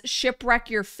circumstance shipwreck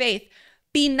your faith.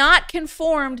 Be not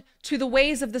conformed to the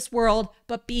ways of this world,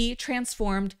 but be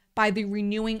transformed by the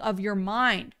renewing of your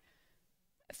mind.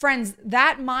 Friends,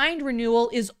 that mind renewal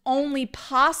is only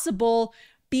possible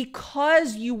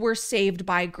because you were saved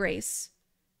by grace.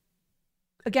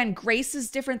 Again, grace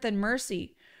is different than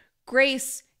mercy.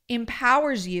 Grace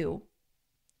empowers you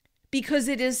because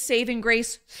it is saving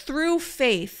grace through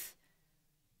faith.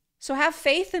 So have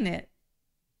faith in it,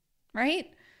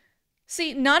 right?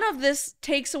 See, none of this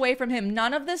takes away from him.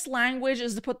 None of this language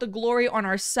is to put the glory on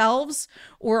ourselves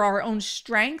or our own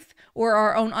strength or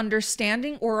our own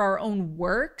understanding or our own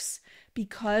works,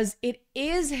 because it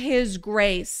is his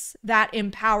grace that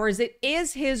empowers. It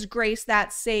is his grace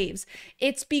that saves.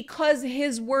 It's because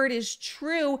his word is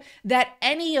true that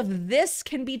any of this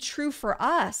can be true for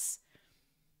us.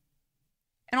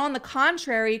 And on the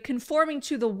contrary, conforming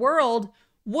to the world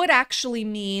would actually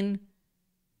mean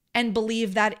and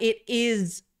believe that it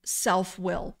is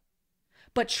self-will.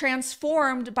 But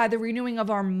transformed by the renewing of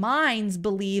our minds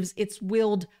believes it's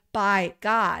willed by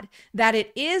God. That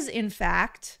it is, in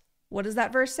fact, what does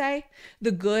that verse say?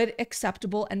 The good,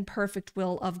 acceptable, and perfect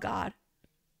will of God.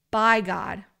 By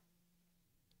God.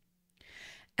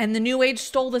 And the New Age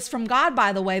stole this from God,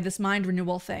 by the way, this mind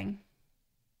renewal thing.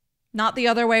 Not the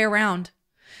other way around.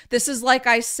 This is, like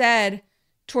I said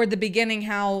toward the beginning,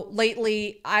 how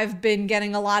lately I've been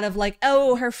getting a lot of like,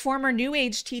 oh, her former New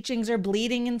Age teachings are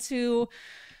bleeding into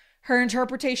her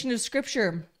interpretation of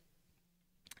scripture.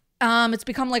 It's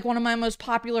become like one of my most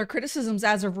popular criticisms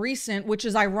as of recent, which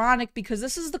is ironic because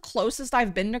this is the closest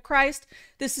I've been to Christ.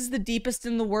 This is the deepest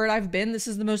in the word I've been. This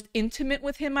is the most intimate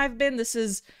with him I've been.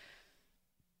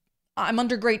 I'm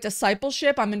under great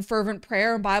discipleship. I'm in fervent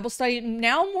prayer and Bible study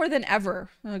now more than ever.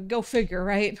 Go figure,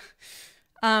 right?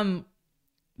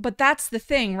 But that's the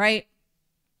thing, right?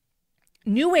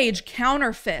 New Age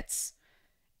counterfeits.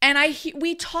 And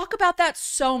we talk about that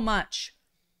so much.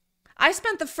 I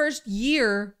spent the first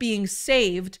year being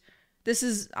saved.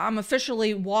 I'm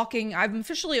officially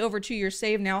over 2 years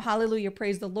saved now. Hallelujah,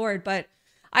 praise the Lord. But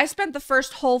I spent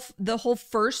the whole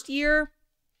first year,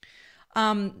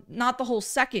 not the whole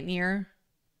second year.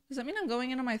 Does that mean I'm going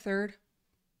into my third?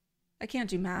 I can't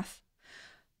do math.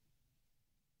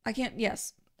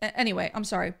 Yes. Anyway, I'm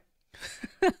sorry.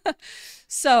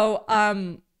 So,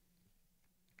 I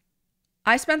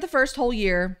spent the first whole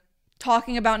year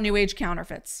talking about New Age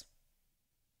counterfeits.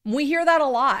 We hear that a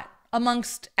lot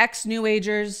amongst ex-New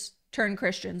Agers turned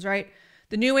Christians, right?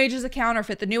 The New Age is a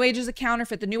counterfeit. The New Age is a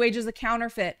counterfeit. The New Age is a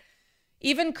counterfeit.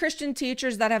 Even Christian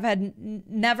teachers that have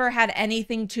never had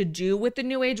anything to do with the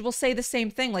New Age will say the same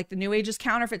thing. Like the New Age is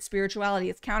counterfeit spirituality.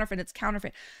 It's counterfeit. It's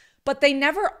counterfeit. But they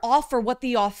never offer what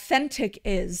the authentic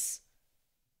is.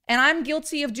 And I'm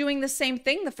guilty of doing the same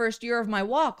thing the first year of my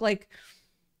walk. Like,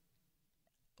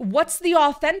 what's the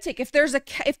authentic? If there's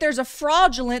a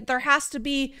fraudulent, there has to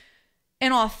be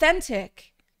an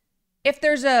authentic. If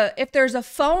there's a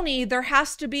phony, there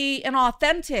has to be an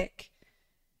authentic.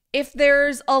 If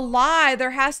there's a lie,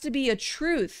 there has to be a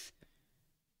truth.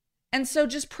 And so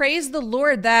just praise the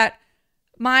Lord that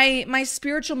my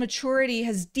spiritual maturity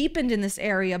has deepened in this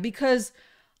area, because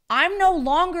I'm no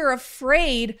longer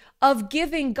afraid of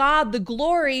giving God the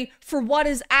glory for what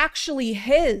is actually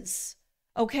his.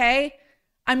 Okay?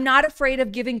 I'm not afraid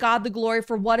of giving God the glory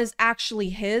for what is actually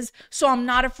his, so I'm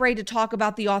not afraid to talk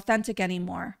about the authentic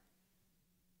anymore.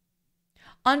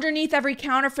 Underneath every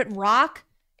counterfeit rock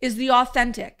is the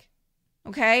authentic,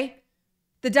 okay?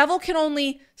 The devil can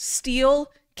only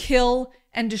steal, kill,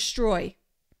 and destroy.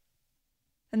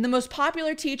 And the most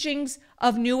popular teachings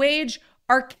of New Age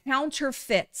are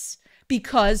counterfeits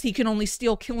because he can only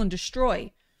steal, kill, and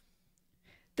destroy.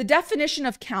 The definition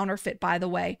of counterfeit, by the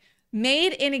way,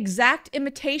 made in exact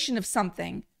imitation of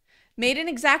something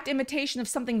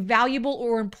valuable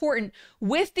or important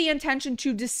with the intention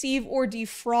to deceive or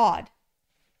defraud.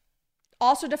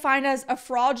 Also defined as a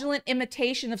fraudulent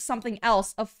imitation of something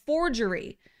else, a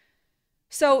forgery.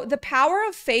 So the power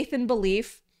of faith and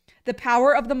belief, the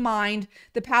power of the mind,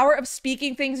 the power of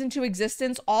speaking things into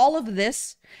existence, all of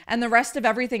this and the rest of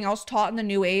everything else taught in the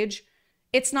New Age,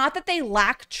 it's not that they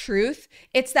lack truth,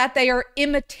 it's that they are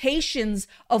imitations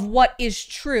of what is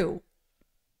true.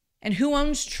 And who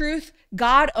owns truth?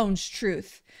 God owns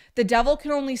truth. The devil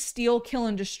can only steal, kill,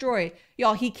 and destroy.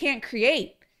 Y'all, he can't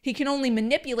create. He can only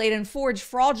manipulate and forge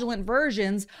fraudulent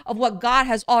versions of what God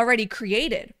has already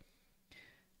created.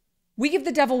 We give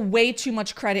the devil way too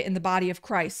much credit in the body of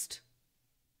Christ.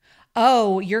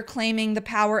 Oh, you're claiming the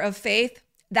power of faith?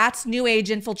 That's New Age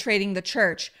infiltrating the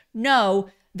church. No,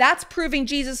 that's proving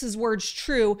Jesus's words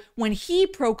true when he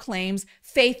proclaims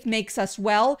faith makes us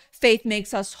well, faith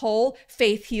makes us whole,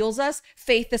 faith heals us,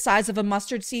 faith the size of a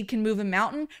mustard seed can move a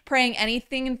mountain. Praying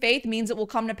anything in faith means it will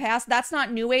come to pass. That's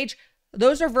not New Age.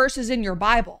 Those are verses in your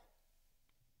Bible.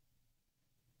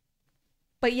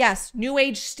 But yes, New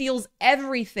Age steals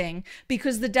everything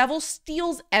because the devil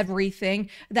steals everything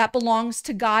that belongs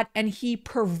to God and he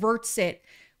perverts it.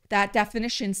 That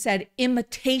definition said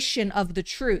imitation of the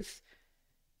truth.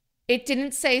 It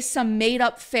didn't say some made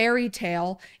up fairy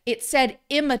tale. It said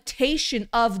imitation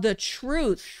of the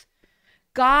truth.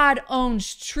 God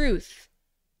owns truth.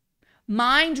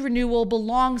 Mind renewal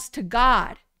belongs to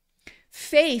God.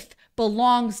 Faith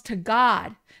belongs to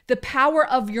God. The power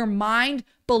of your mind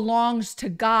belongs to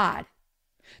God.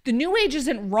 The New Age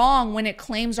isn't wrong when it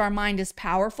claims our mind is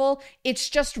powerful. It's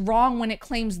just wrong when it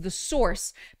claims the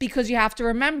source, because you have to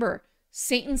remember,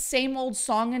 Satan's same old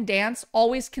song and dance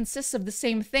always consists of the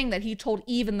same thing that he told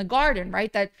Eve in the garden,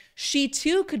 right? That she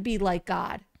too could be like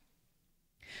God.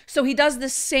 So he does the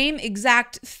same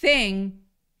exact thing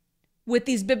with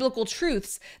these biblical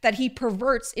truths that he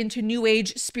perverts into New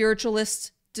Age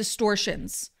spiritualist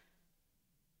distortions.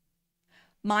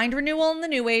 Mind renewal in the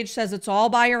New Age says it's all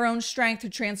by your own strength to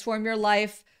transform your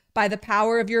life by the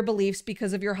power of your beliefs,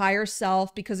 because of your higher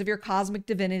self, because of your cosmic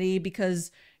divinity,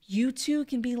 because you too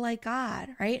can be like God,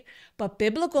 right? But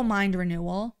biblical mind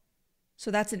renewal,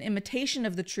 so that's an imitation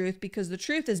of the truth, because the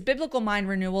truth is biblical mind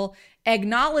renewal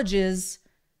acknowledges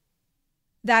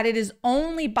that it is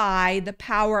only by the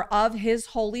power of his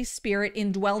Holy Spirit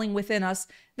indwelling within us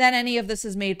that any of this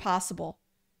is made possible.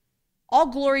 All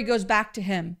glory goes back to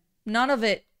him. None of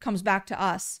it comes back to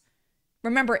us.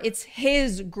 Remember, it's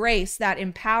his grace that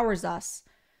empowers us.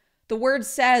 The word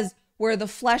says, where the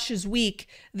flesh is weak,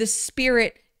 the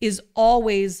spirit is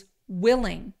always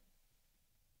willing.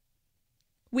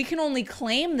 We can only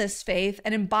claim this faith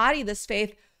and embody this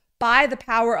faith by the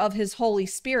power of his Holy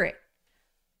Spirit.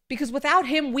 Because without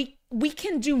him, we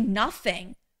can do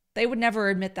nothing. They would never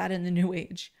admit that in the New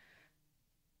Age.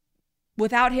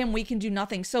 Without him, we can do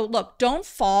nothing. So look, don't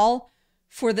fall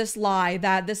for this lie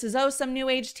that this is, oh, some New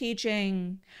Age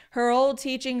teaching. Her old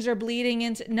teachings are bleeding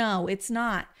into... No, it's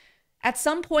not. At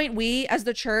some point, we as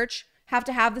the church have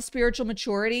to have the spiritual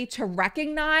maturity to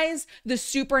recognize the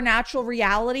supernatural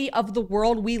reality of the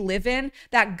world we live in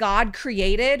that God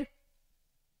created.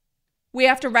 We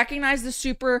have to recognize the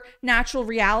supernatural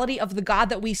reality of the God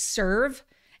that we serve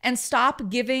and stop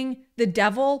giving the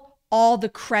devil all the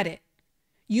credit.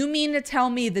 You mean to tell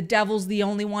me the devil's the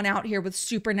only one out here with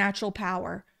supernatural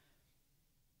power?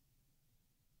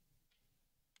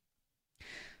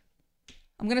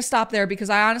 I'm going to stop there because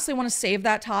I honestly want to save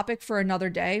that topic for another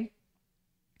day.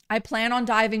 I plan on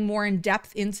diving more in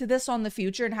depth into this on the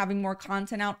future and having more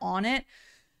content out on it.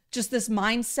 Just this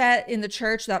mindset in the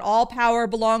church that all power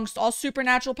belongs to, all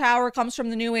supernatural power comes from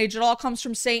the New Age. It all comes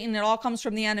from Satan. It all comes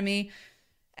from the enemy.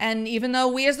 And even though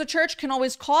we as the church can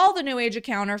always call the New Age a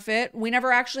counterfeit, we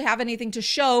never actually have anything to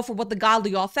show for what the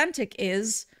godly authentic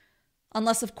is.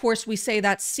 Unless, of course, we say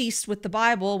that ceased with the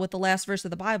Bible, with the last verse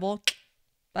of the Bible.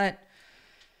 But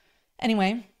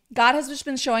anyway, God has just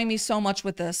been showing me so much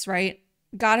with this, right?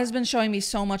 God has been showing me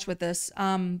so much with this.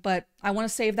 But I want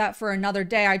to save that for another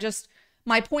day.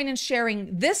 My point in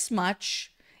sharing this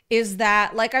much is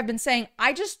that, like I've been saying,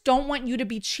 I just don't want you to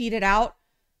be cheated out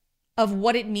of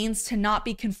what it means to not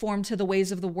be conformed to the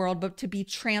ways of the world, but to be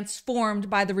transformed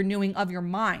by the renewing of your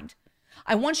mind.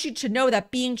 I want you to know that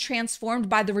being transformed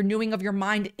by the renewing of your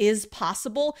mind is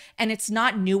possible, and it's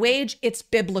not New Age, it's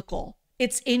biblical.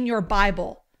 It's in your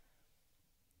Bible.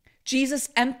 Jesus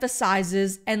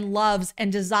emphasizes and loves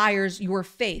and desires your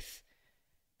faith.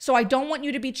 So I don't want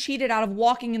you to be cheated out of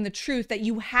walking in the truth that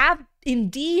you have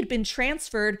indeed been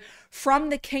transferred from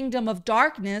the kingdom of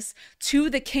darkness to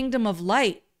the kingdom of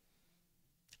light.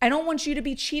 I don't want you to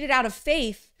be cheated out of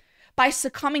faith by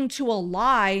succumbing to a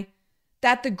lie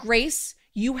that the grace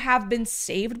you have been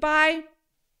saved by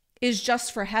is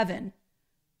just for heaven.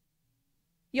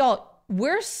 Y'all,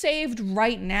 we're saved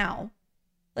right now.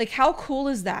 Like, how cool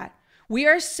is that? We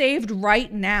are saved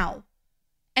right now.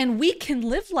 And we can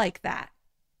live like that.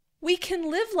 We can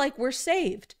live like we're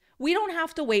saved. We don't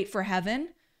have to wait for heaven.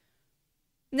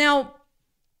 Now,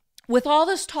 with all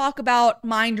this talk about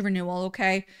mind renewal,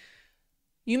 okay,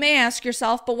 you may ask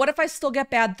yourself, but what if I still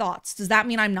get bad thoughts? Does that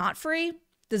mean I'm not free?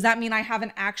 Does that mean I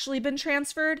haven't actually been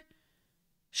transferred?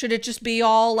 Should it just be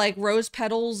all like rose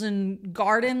petals and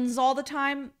gardens all the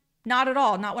time? Not at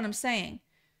all. Not what I'm saying.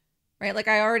 right? Like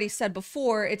I already said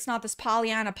before, it's not this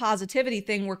Pollyanna positivity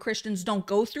thing where Christians don't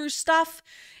go through stuff.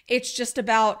 It's just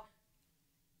about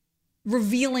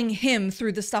revealing him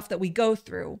through the stuff that we go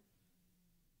through,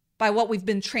 by what we've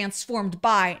been transformed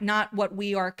by, not what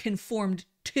we are conformed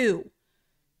to.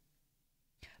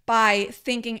 By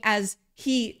thinking as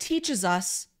he teaches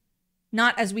us,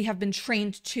 not as we have been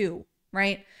trained to,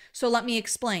 right? So let me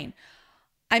explain.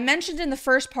 I mentioned in the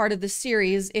first part of the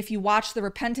series, if you watch the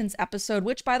repentance episode,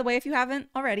 which by the way, if you haven't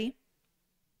already,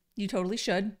 you totally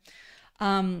should.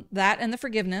 That and the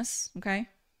forgiveness, okay?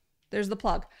 There's the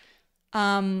plug.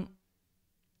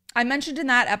 I mentioned in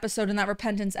that episode, in that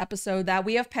repentance episode, that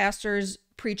we have pastors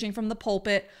preaching from the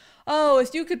pulpit, oh,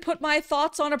 if you could put my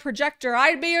thoughts on a projector,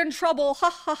 I'd be in trouble, ha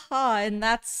ha ha. And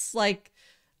that's like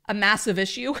a massive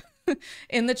issue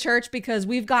in the church because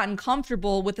we've gotten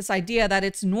comfortable with this idea that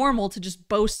it's normal to just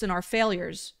boast in our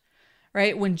failures,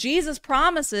 right? When Jesus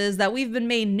promises that we've been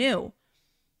made new.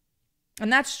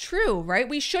 And that's true, right?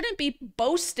 We shouldn't be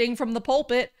boasting from the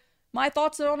pulpit. My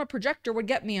thoughts on a projector would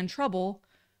get me in trouble.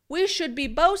 We should be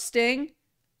boasting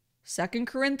 2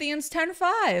 Corinthians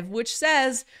 10:5, which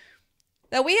says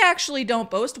that we actually don't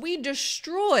boast. We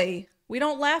destroy. We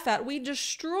don't laugh at. We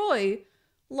destroy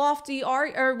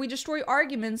we destroy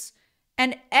arguments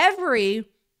and every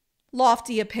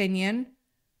lofty opinion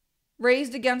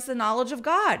raised against the knowledge of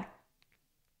God.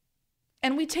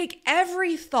 And we take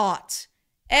every thought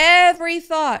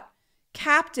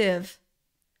captive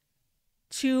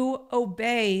to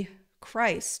obey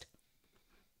Christ.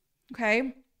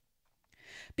 Okay?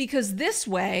 Because this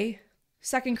way,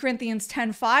 2 Corinthians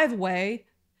 10:5 way,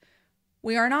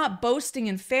 we are not boasting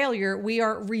in failure, we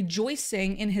are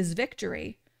rejoicing in his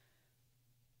victory.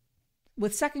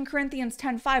 With 2 Corinthians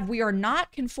 10:5, we are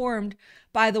not conformed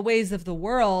by the ways of the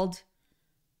world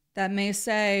that may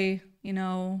say, you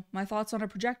know, my thoughts on a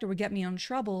projector would get me in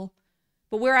trouble.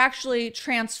 But we're actually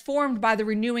transformed by the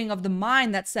renewing of the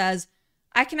mind that says,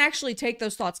 I can actually take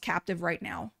those thoughts captive right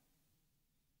now.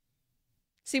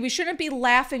 See, we shouldn't be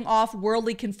laughing off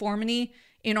worldly conformity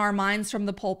in our minds from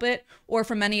the pulpit or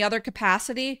from any other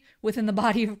capacity within the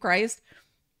body of Christ.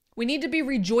 We need to be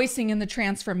rejoicing in the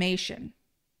transformation,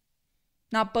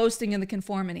 not boasting in the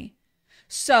conformity.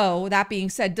 So that being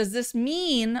said, does this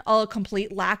mean a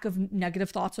complete lack of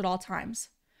negative thoughts at all times?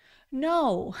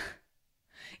 No.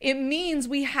 It means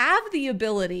we have the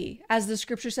ability, as the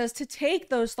scripture says, to take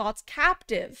those thoughts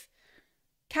captive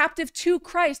to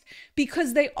Christ,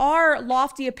 because they are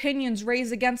lofty opinions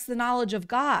raised against the knowledge of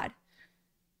God.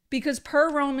 Because per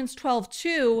Romans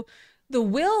 12:2, the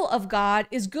will of God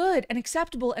is good and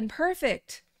acceptable and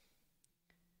perfect.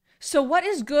 So what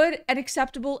is good and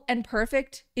acceptable and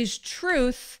perfect is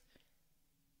truth,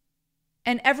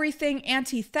 and everything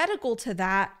antithetical to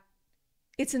that,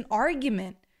 it's an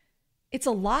argument. It's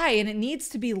a lie, and it needs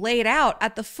to be laid out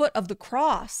at the foot of the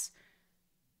cross.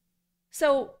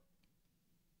 So,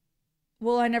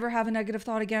 will I never have a negative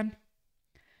thought again?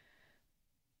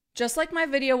 Just like my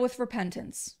video with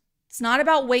repentance. It's not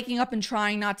about waking up and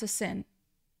trying not to sin,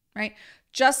 right?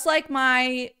 Just like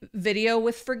my video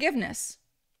with forgiveness.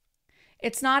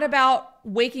 It's not about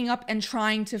waking up and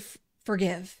trying to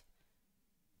forgive.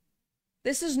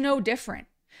 This is no different.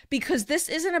 Because this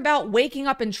isn't about waking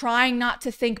up and trying not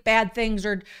to think bad things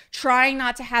or trying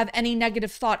not to have any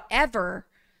negative thought ever.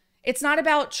 It's not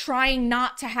about trying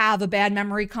not to have a bad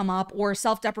memory come up or a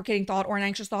self-deprecating thought or an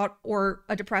anxious thought or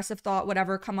a depressive thought,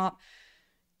 whatever come up.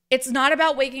 It's not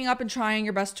about waking up and trying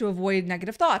your best to avoid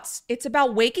negative thoughts. It's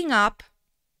about waking up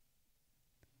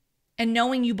and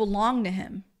knowing you belong to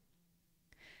him.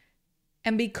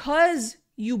 And because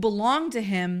you belong to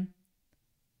him,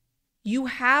 you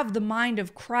have the mind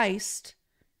of Christ,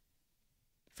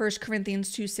 1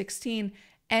 Corinthians 2:16,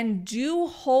 and do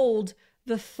hold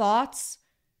the thoughts,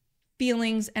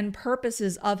 feelings, and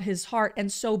purposes of his heart.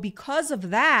 And so because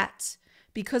of that,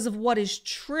 because of what is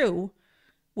true,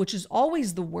 which is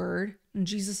always the word, and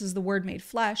Jesus is the word made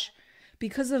flesh,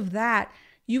 because of that,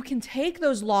 you can take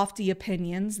those lofty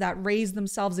opinions that raise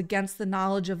themselves against the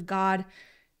knowledge of God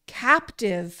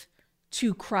captive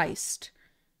to Christ,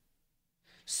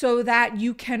 so that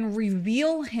you can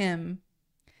reveal him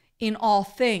in all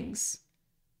things.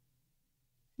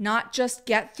 Not just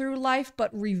get through life,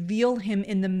 but reveal him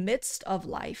in the midst of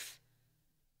life.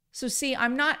 So see,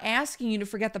 I'm not asking you to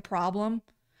forget the problem.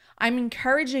 I'm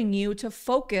encouraging you to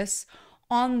focus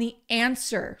on the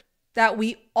answer that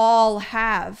we all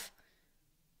have,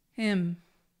 him.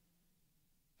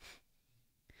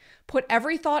 Put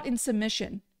every thought in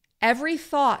submission, every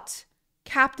thought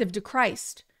captive to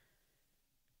Christ.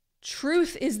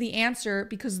 Truth is the answer,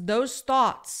 because those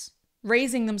thoughts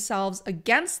raising themselves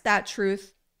against that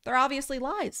truth They're obviously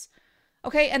lies.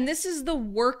 Okay. And this is the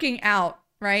working out,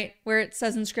 right? Where it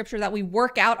says in scripture that we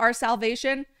work out our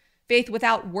salvation. Faith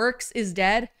without works is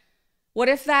dead. What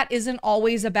if that isn't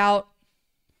always about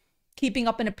keeping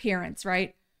up an appearance,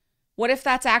 right? What if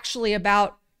that's actually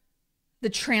about the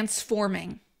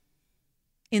transforming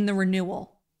in the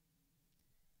renewal?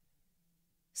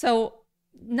 So,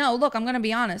 no, look, I'm going to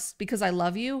be honest, because I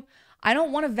love you. I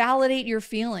don't want to validate your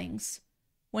feelings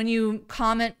when you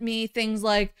comment me things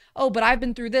like, oh, but I've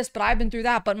been through this, but I've been through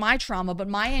that, but my trauma, but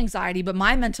my anxiety, but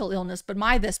my mental illness, but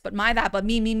my this, but my that, but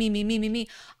me.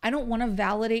 I don't want to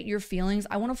validate your feelings.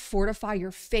 I want to fortify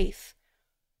your faith.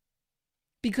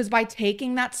 Because by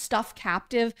taking that stuff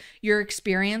captive, your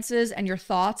experiences and your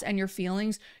thoughts and your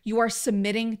feelings, you are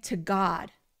submitting to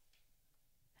God.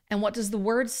 And what does the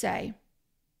word say?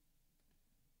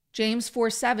 James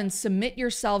 4:7, submit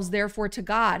yourselves therefore to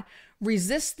God.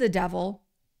 Resist the devil,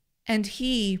 and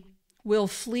he will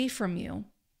flee from you.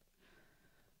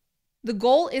 The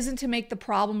goal isn't to make the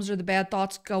problems or the bad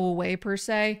thoughts go away per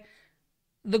se.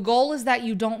 The goal is that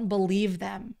you don't believe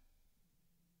them.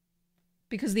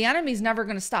 Because the enemy's never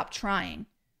going to stop trying.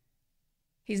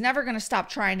 He's never going to stop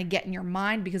trying to get in your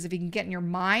mind, because if he can get in your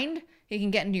mind, he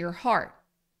can get into your heart.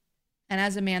 And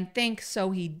as a man thinks,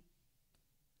 so he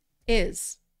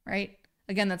is, right?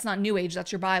 Again, that's not New Age,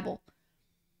 that's your Bible.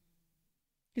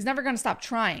 He's never going to stop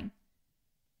trying.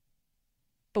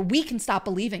 But we can stop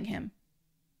believing him.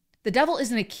 The devil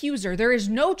is an accuser. There is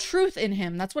no truth in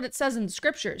him. That's what it says in the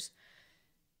scriptures.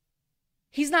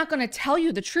 He's not going to tell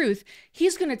you the truth.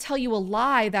 He's going to tell you a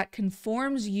lie that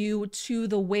conforms you to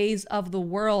the ways of the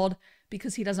world,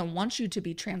 because he doesn't want you to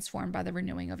be transformed by the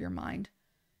renewing of your mind.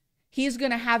 He's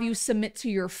going to have you submit to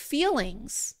your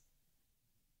feelings.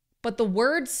 But the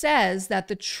word says that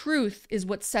the truth is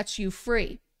what sets you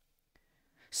free.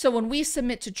 So when we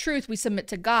submit to truth, we submit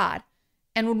to God.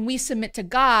 And when we submit to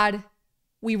God,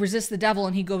 we resist the devil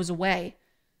and he goes away.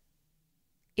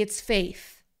 It's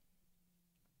faith.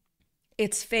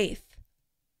 It's faith.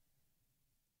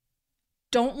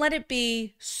 Don't let it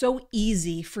be so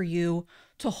easy for you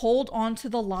to hold on to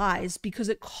the lies, because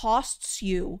it costs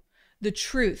you the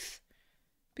truth.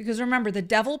 Because remember, the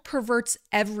devil perverts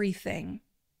everything.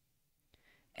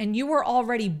 And you were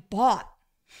already bought.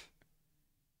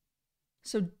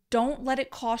 So don't let it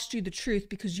cost you the truth,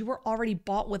 because you were already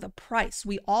bought with a price.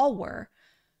 We all were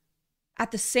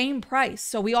at the same price.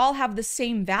 So we all have the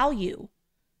same value.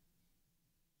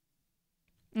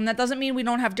 And that doesn't mean we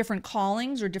don't have different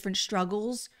callings or different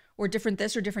struggles or different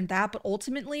this or different that. But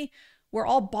ultimately, we're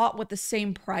all bought with the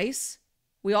same price.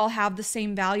 We all have the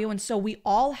same value. And so we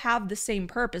all have the same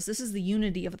purpose. This is the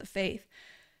unity of the faith.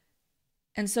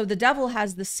 And so the devil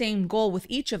has the same goal with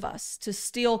each of us: to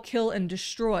steal, kill, and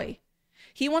destroy.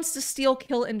 He wants to steal,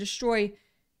 kill, and destroy,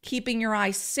 keeping your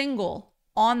eyes single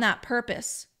on that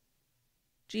purpose.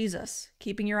 Jesus,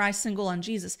 keeping your eyes single on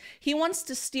Jesus. He wants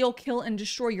to steal, kill, and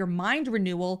destroy your mind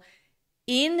renewal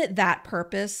in that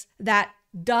purpose that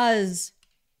does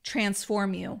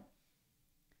transform you.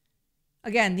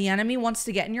 Again, the enemy wants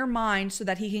to get in your mind so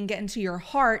that he can get into your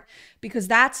heart, because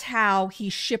that's how he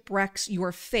shipwrecks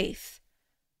your faith.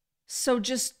 So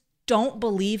just don't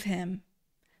believe him.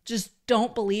 Just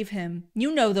don't believe him.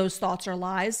 You know those thoughts are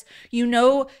lies. You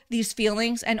know these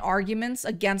feelings and arguments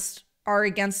are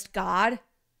against God,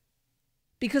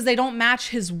 because they don't match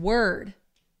his word.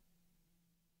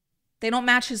 They don't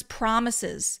match his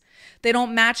promises. They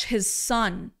don't match his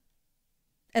son.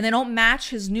 And they don't match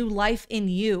his new life in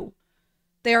you.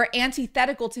 They are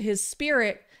antithetical to his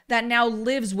spirit that now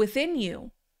lives within you.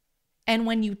 And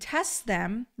when you test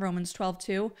them, Romans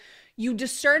 12:2, you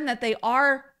discern that they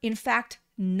are, in fact,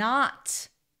 not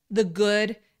the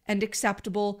good and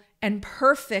acceptable and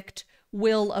perfect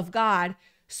will of God.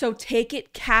 So take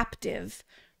it captive.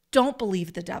 Don't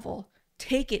believe the devil.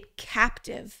 Take it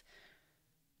captive.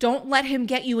 Don't let him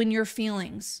get you in your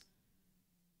feelings.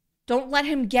 Don't let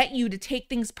him get you to take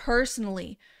things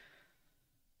personally.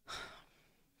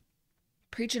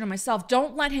 Preaching to myself.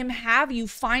 Don't let him have you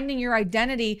finding your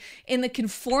identity in the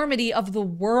conformity of the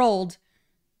world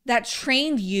that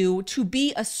trained you to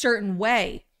be a certain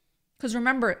way. Because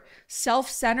remember,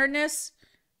 self-centeredness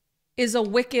is a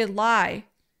wicked lie.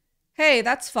 Hey,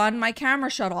 that's fun. My camera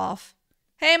shut off.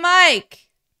 Hey, Mike.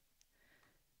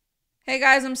 Hey,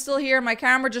 guys, I'm still here. My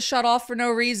camera just shut off for no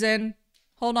reason.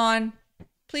 Hold on.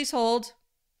 Please hold.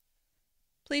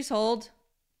 Please hold.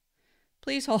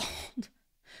 Please hold.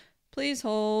 Please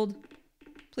hold.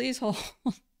 Please hold.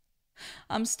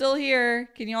 I'm still here.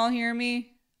 Can you all hear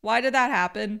me? Why did that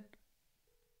happen?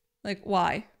 Like,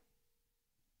 why?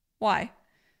 Why?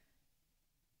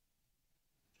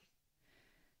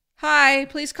 Hi,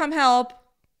 please come help.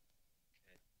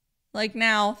 Like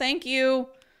now. Thank you.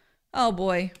 Oh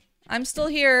boy. I'm still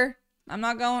here. I'm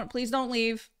not going. Please don't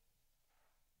leave.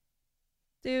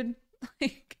 Dude,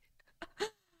 like,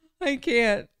 I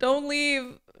can't. Don't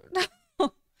leave.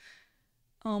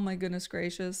 Oh my goodness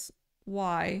gracious.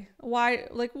 Why? Why?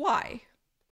 Like, why?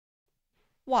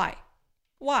 Why?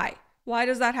 Why? Why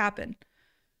does that happen?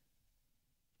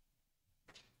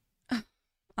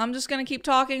 I'm just gonna keep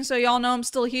talking so y'all know I'm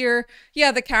still here.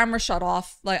 Yeah, the camera shut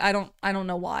off. Like, I don't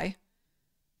know why.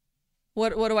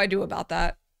 What do I do about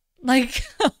that? Like,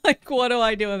 like, what do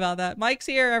I do about that? Mike's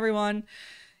here, everyone.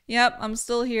 Yep, I'm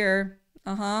still here.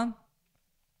 Uh-huh.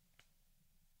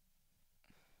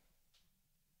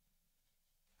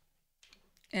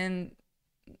 And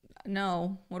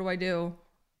no, what do I do?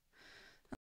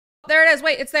 There it is.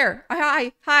 Wait, it's there.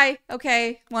 Hi. Hi.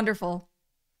 Okay. Wonderful.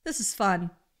 This is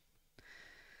fun.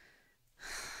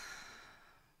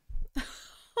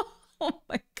 Oh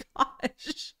my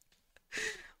gosh.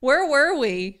 Where were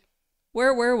we?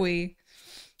 Where were we?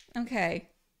 Okay.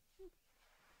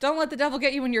 Don't let the devil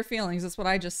get you in your feelings. That's what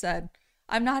I just said.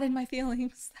 I'm not in my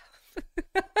feelings.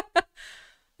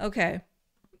 Okay.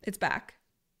 It's back.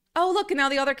 Oh, look, and now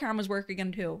the other cameras work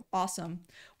again too. Awesome.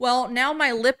 Well, now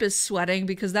my lip is sweating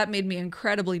because that made me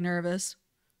incredibly nervous.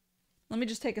 Let me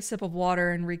just take a sip of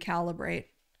water and recalibrate.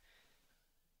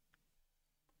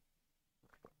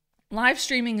 Live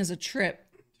streaming is a trip.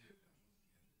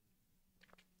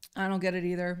 I don't get it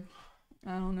either.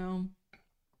 I don't know.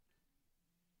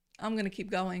 I'm gonna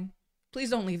keep going. Please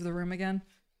don't leave the room again.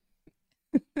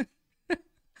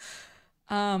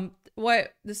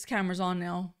 What? This camera's on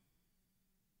now.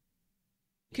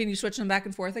 Can you switch them back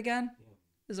and forth again?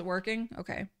 Is it working?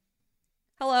 Okay.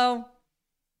 Hello.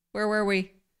 Where were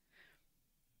we?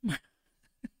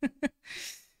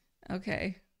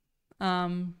 Okay.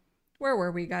 Where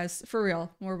were we, guys? For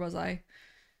real. Where was I?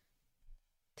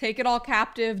 Take it all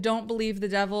captive. Don't believe the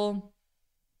devil.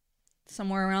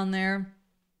 Somewhere around there.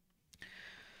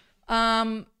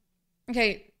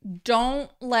 Okay.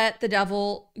 Don't let the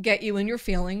devil get you in your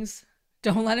feelings.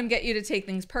 Don't let him get you to take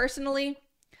things personally.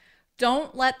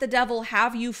 Don't let the devil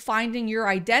have you finding your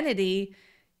identity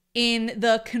in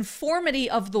the conformity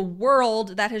of the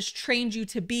world that has trained you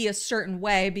to be a certain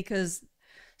way, because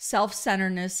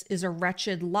self-centeredness is a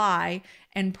wretched lie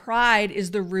and pride is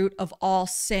the root of all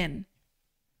sin.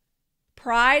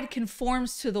 Pride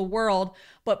conforms to the world,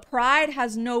 but pride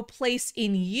has no place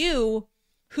in you,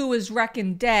 who is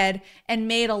reckoned dead and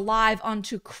made alive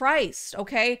unto Christ,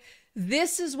 okay?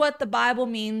 This is what the Bible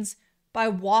means by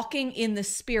walking in the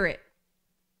Spirit.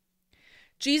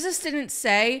 Jesus didn't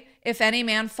say, if any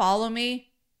man follow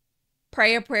me,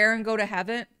 pray a prayer and go to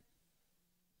heaven.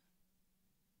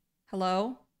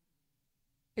 Hello?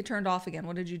 It turned off again.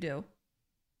 What did you do?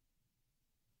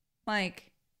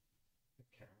 Mike. The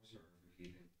cameras are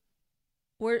overheating.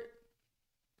 Where?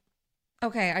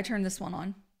 Okay, I turned this one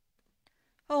on.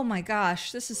 Oh my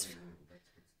gosh, this is...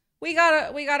 We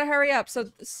gotta hurry up.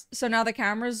 So now the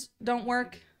cameras don't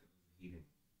work?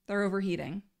 They're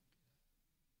overheating.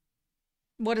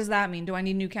 What does that mean? Do I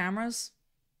need new cameras?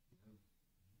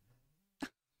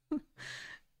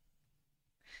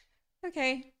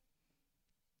 Okay.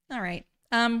 All right.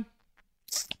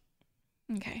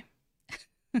 Okay.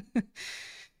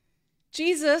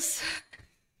 Jesus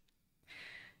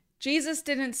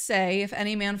didn't say, if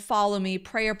any man follow me,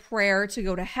 pray a prayer to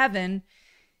go to heaven.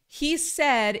 He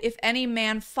said, if any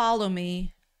man follow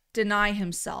me, deny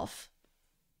himself.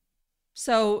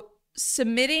 So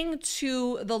submitting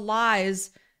to the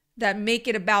lies that make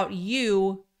it about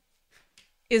you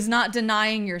is not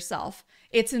denying yourself.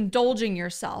 It's indulging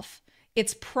yourself.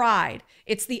 It's pride.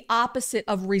 It's the opposite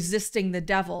of resisting the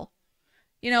devil.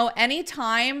 You know,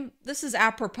 anytime, this is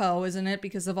apropos, isn't it?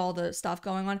 Because of all the stuff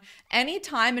going on.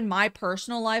 Anytime in my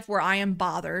personal life where I am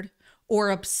bothered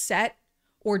or upset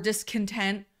or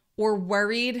discontent or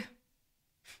worried,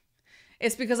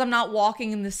 it's because I'm not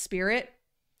walking in the Spirit.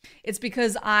 It's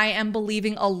because I am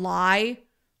believing a lie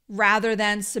rather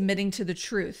than submitting to the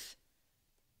truth.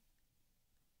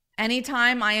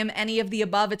 Anytime I am any of the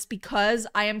above, it's because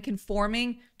I am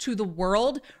conforming to the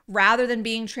world rather than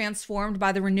being transformed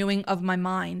by the renewing of my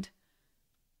mind.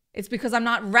 It's because I'm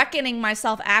not reckoning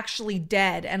myself actually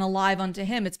dead and alive unto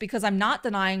him. It's because I'm not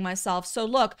denying myself. So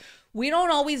look, we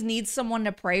don't always need someone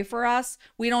to pray for us.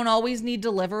 We don't always need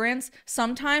deliverance.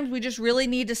 Sometimes we just really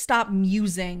need to stop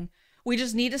musing. We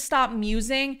just need to stop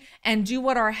musing and do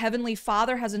what our Heavenly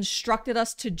Father has instructed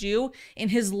us to do in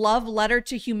his love letter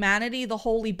to humanity, the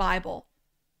Holy Bible,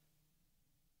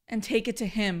 and take it to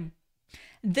him.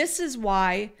 This is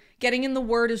why getting in the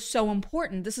word is so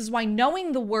important. This is why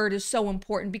knowing the word is so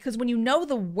important, because when you know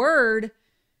the word,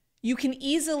 you can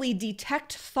easily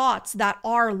detect thoughts that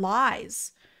are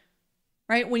lies,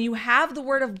 right? When you have the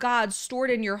word of God stored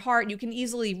in your heart, you can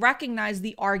easily recognize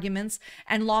the arguments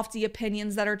and lofty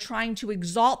opinions that are trying to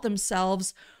exalt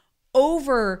themselves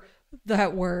over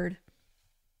that word,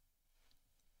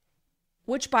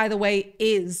 which, by the way,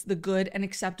 is the good and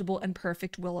acceptable and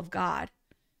perfect will of God.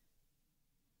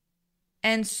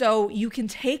 And so you can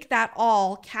take that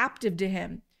all captive to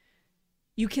him.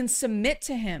 You can submit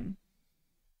to him.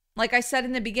 Like I said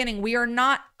in the beginning, we are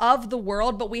not of the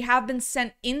world, but we have been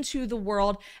sent into the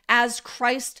world as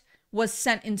Christ was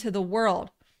sent into the world.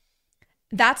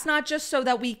 That's not just so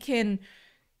that we can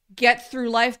get through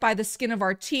life by the skin of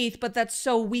our teeth, but that's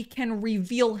so we can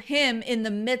reveal him in the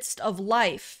midst of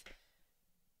life.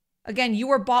 Again, you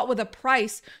were bought with a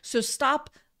price, so stop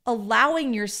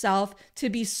allowing yourself to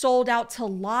be sold out to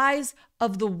lies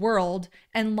of the world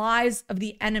and lies of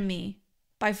the enemy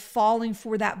by falling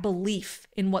for that belief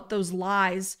in what those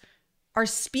lies are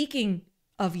speaking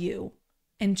of you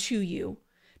and to you.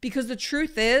 Because the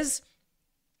truth is,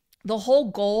 the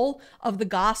whole goal of the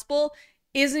gospel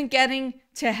isn't getting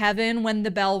to heaven when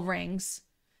the bell rings.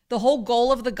 The whole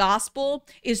goal of the gospel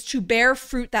is to bear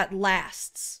fruit that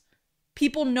lasts.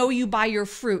 People know you by your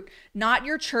fruit, not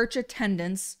your church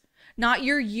attendance, not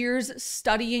your years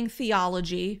studying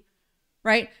theology,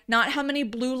 right? Not how many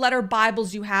blue letter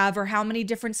Bibles you have or how many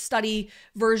different study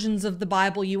versions of the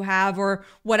Bible you have or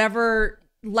whatever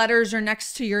letters are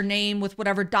next to your name with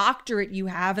whatever doctorate you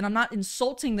have. And I'm not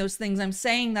insulting those things. I'm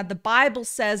saying that the Bible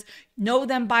says, know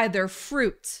them by their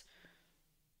fruit.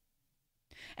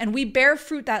 And we bear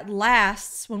fruit that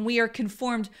lasts when we are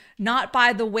conformed not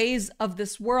by the ways of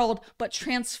this world, but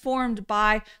transformed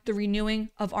by the renewing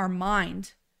of our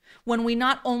mind. When we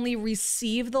not only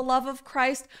receive the love of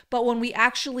Christ, but when we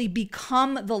actually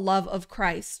become the love of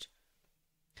Christ.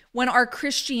 When our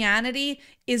Christianity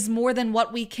is more than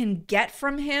what we can get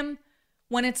from him,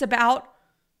 when it's about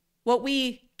what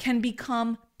we can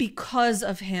become because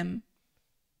of him.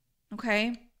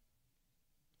 Okay?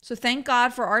 So thank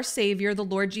God for our Savior, the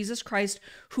Lord Jesus Christ,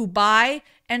 who by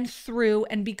and through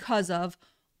and because of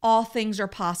all things are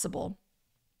possible.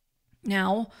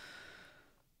 Now,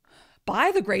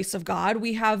 by the grace of God,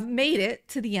 we have made it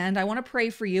to the end. I want to pray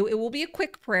for you. It will be a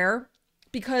quick prayer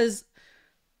because,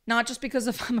 not just because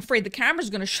I'm afraid the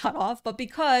camera's going to shut off, but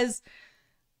because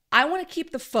I want to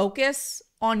keep the focus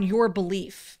on your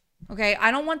belief. Okay?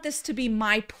 I don't want this to be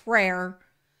my prayer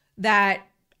that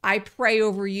I pray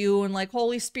over you and like,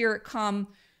 Holy Spirit, come.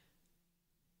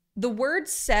 The word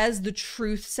says the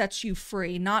truth sets you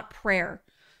free, not prayer.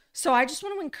 So I just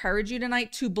want to encourage you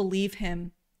tonight to believe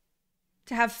him,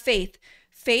 to have faith.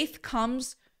 Faith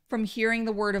comes from hearing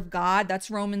the word of God. That's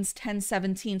Romans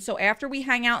 10:17. So after we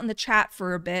hang out in the chat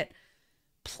for a bit,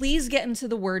 please get into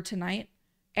the word tonight.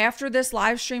 After this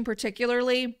live stream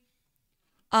particularly,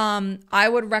 I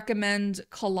would recommend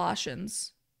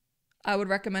Colossians.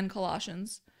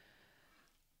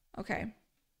 Okay.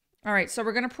 All right. So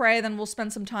we're going to pray. Then we'll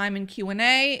spend some time in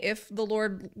Q&A if the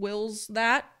Lord wills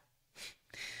that.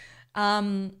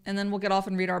 And then we'll get off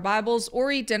and read our Bibles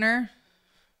or eat dinner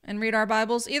and read our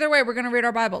Bibles. Either way, we're going to read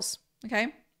our Bibles.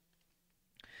 Okay.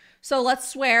 So let's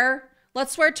swear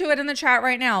to it in the chat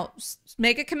right now.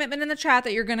 Make a commitment in the chat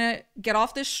that you're going to get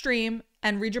off this stream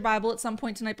and read your Bible at some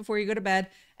point tonight before you go to bed.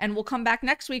 And we'll come back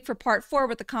next week for part 4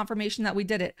 with the confirmation that we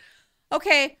did it.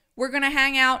 Okay. We're going to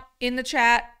hang out in the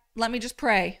chat. Let me just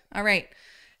pray. All right.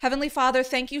 Heavenly Father,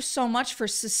 thank you so much for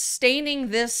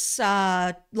sustaining this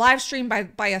live stream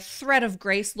by a thread of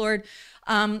grace, Lord.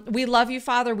 We love you,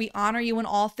 Father. We honor you in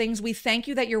all things. We thank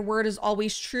you that your word is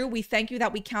always true. We thank you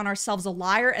that we count ourselves a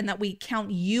liar and that we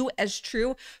count you as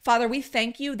true. Father, we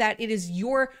thank you that it is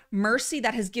your mercy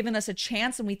that has given us a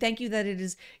chance. And we thank you that it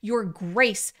is your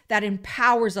grace that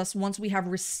empowers us once we have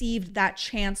received that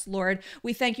chance, Lord.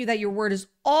 We thank you that your word is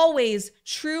always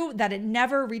true, that it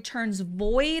never returns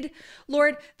void,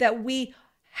 Lord, that we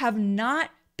have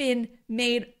not been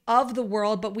made of the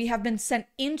world, but we have been sent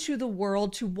into the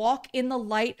world to walk in the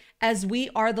light as we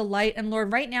are the light. And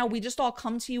Lord, right now, we just all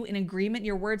come to you in agreement.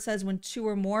 Your word says when 2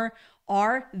 or more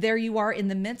are, there you are in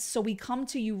the midst. So we come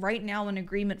to you right now in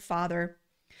agreement, Father.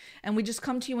 And we just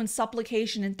come to you in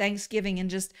supplication and thanksgiving and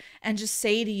just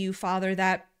say to you, Father,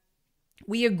 that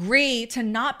we agree to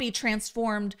not be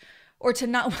transformed or to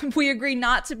not, we agree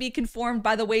not to be conformed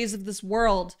by the ways of this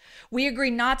world. We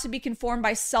agree not to be conformed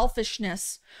by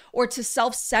selfishness or to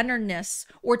self-centeredness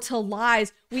or to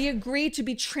lies. We agree to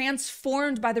be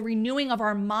transformed by the renewing of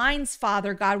our minds,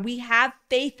 Father God. We have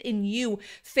faith in you,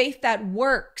 faith that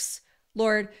works,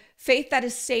 Lord, faith that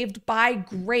is saved by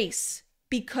grace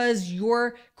because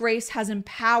your grace has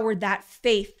empowered that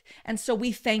faith. And so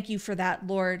we thank you for that,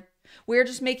 Lord. We're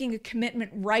just making a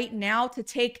commitment right now to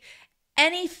take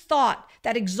any thought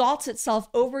that exalts itself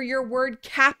over your word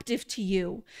captive to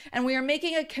you. And we are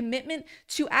making a commitment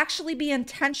to actually be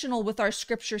intentional with our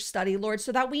scripture study, Lord,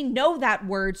 so that we know that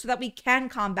word, so that we can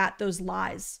combat those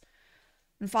lies.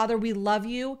 And Father, we love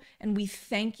you and we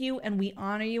thank you and we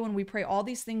honor you and we pray all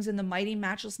these things in the mighty,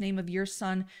 matchless name of your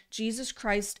Son, Jesus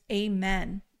Christ.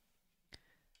 Amen.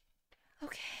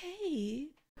 Okay.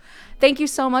 Thank you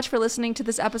so much for listening to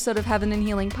this episode of Heaven and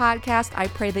Healing Podcast. I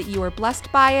pray that you are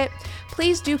blessed by it.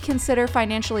 Please do consider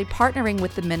financially partnering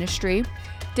with the ministry.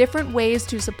 Different ways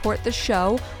to support the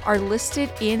show are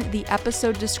listed in the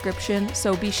episode description,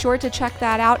 so be sure to check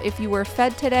that out. If you were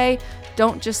fed today,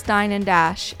 don't just dine and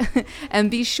dash. And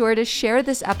be sure to share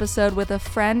this episode with a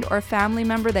friend or family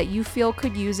member that you feel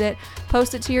could use it.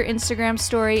 Post it to your Instagram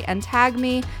story and tag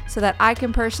me so that I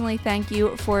can personally thank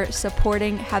you for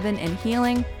supporting Heaven and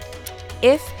Healing.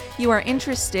 If you are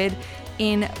interested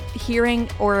in hearing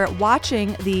or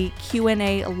watching the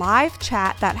Q&A live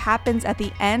chat that happens at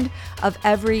the end of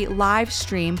every live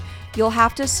stream, you'll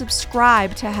have to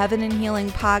subscribe to Heaven and Healing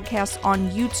Podcast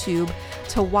on YouTube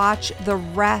to watch the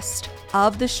rest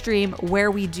of the stream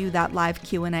where we do that live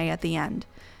Q&A at the end.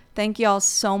 Thank you all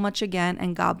so much again,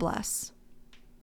 and God bless.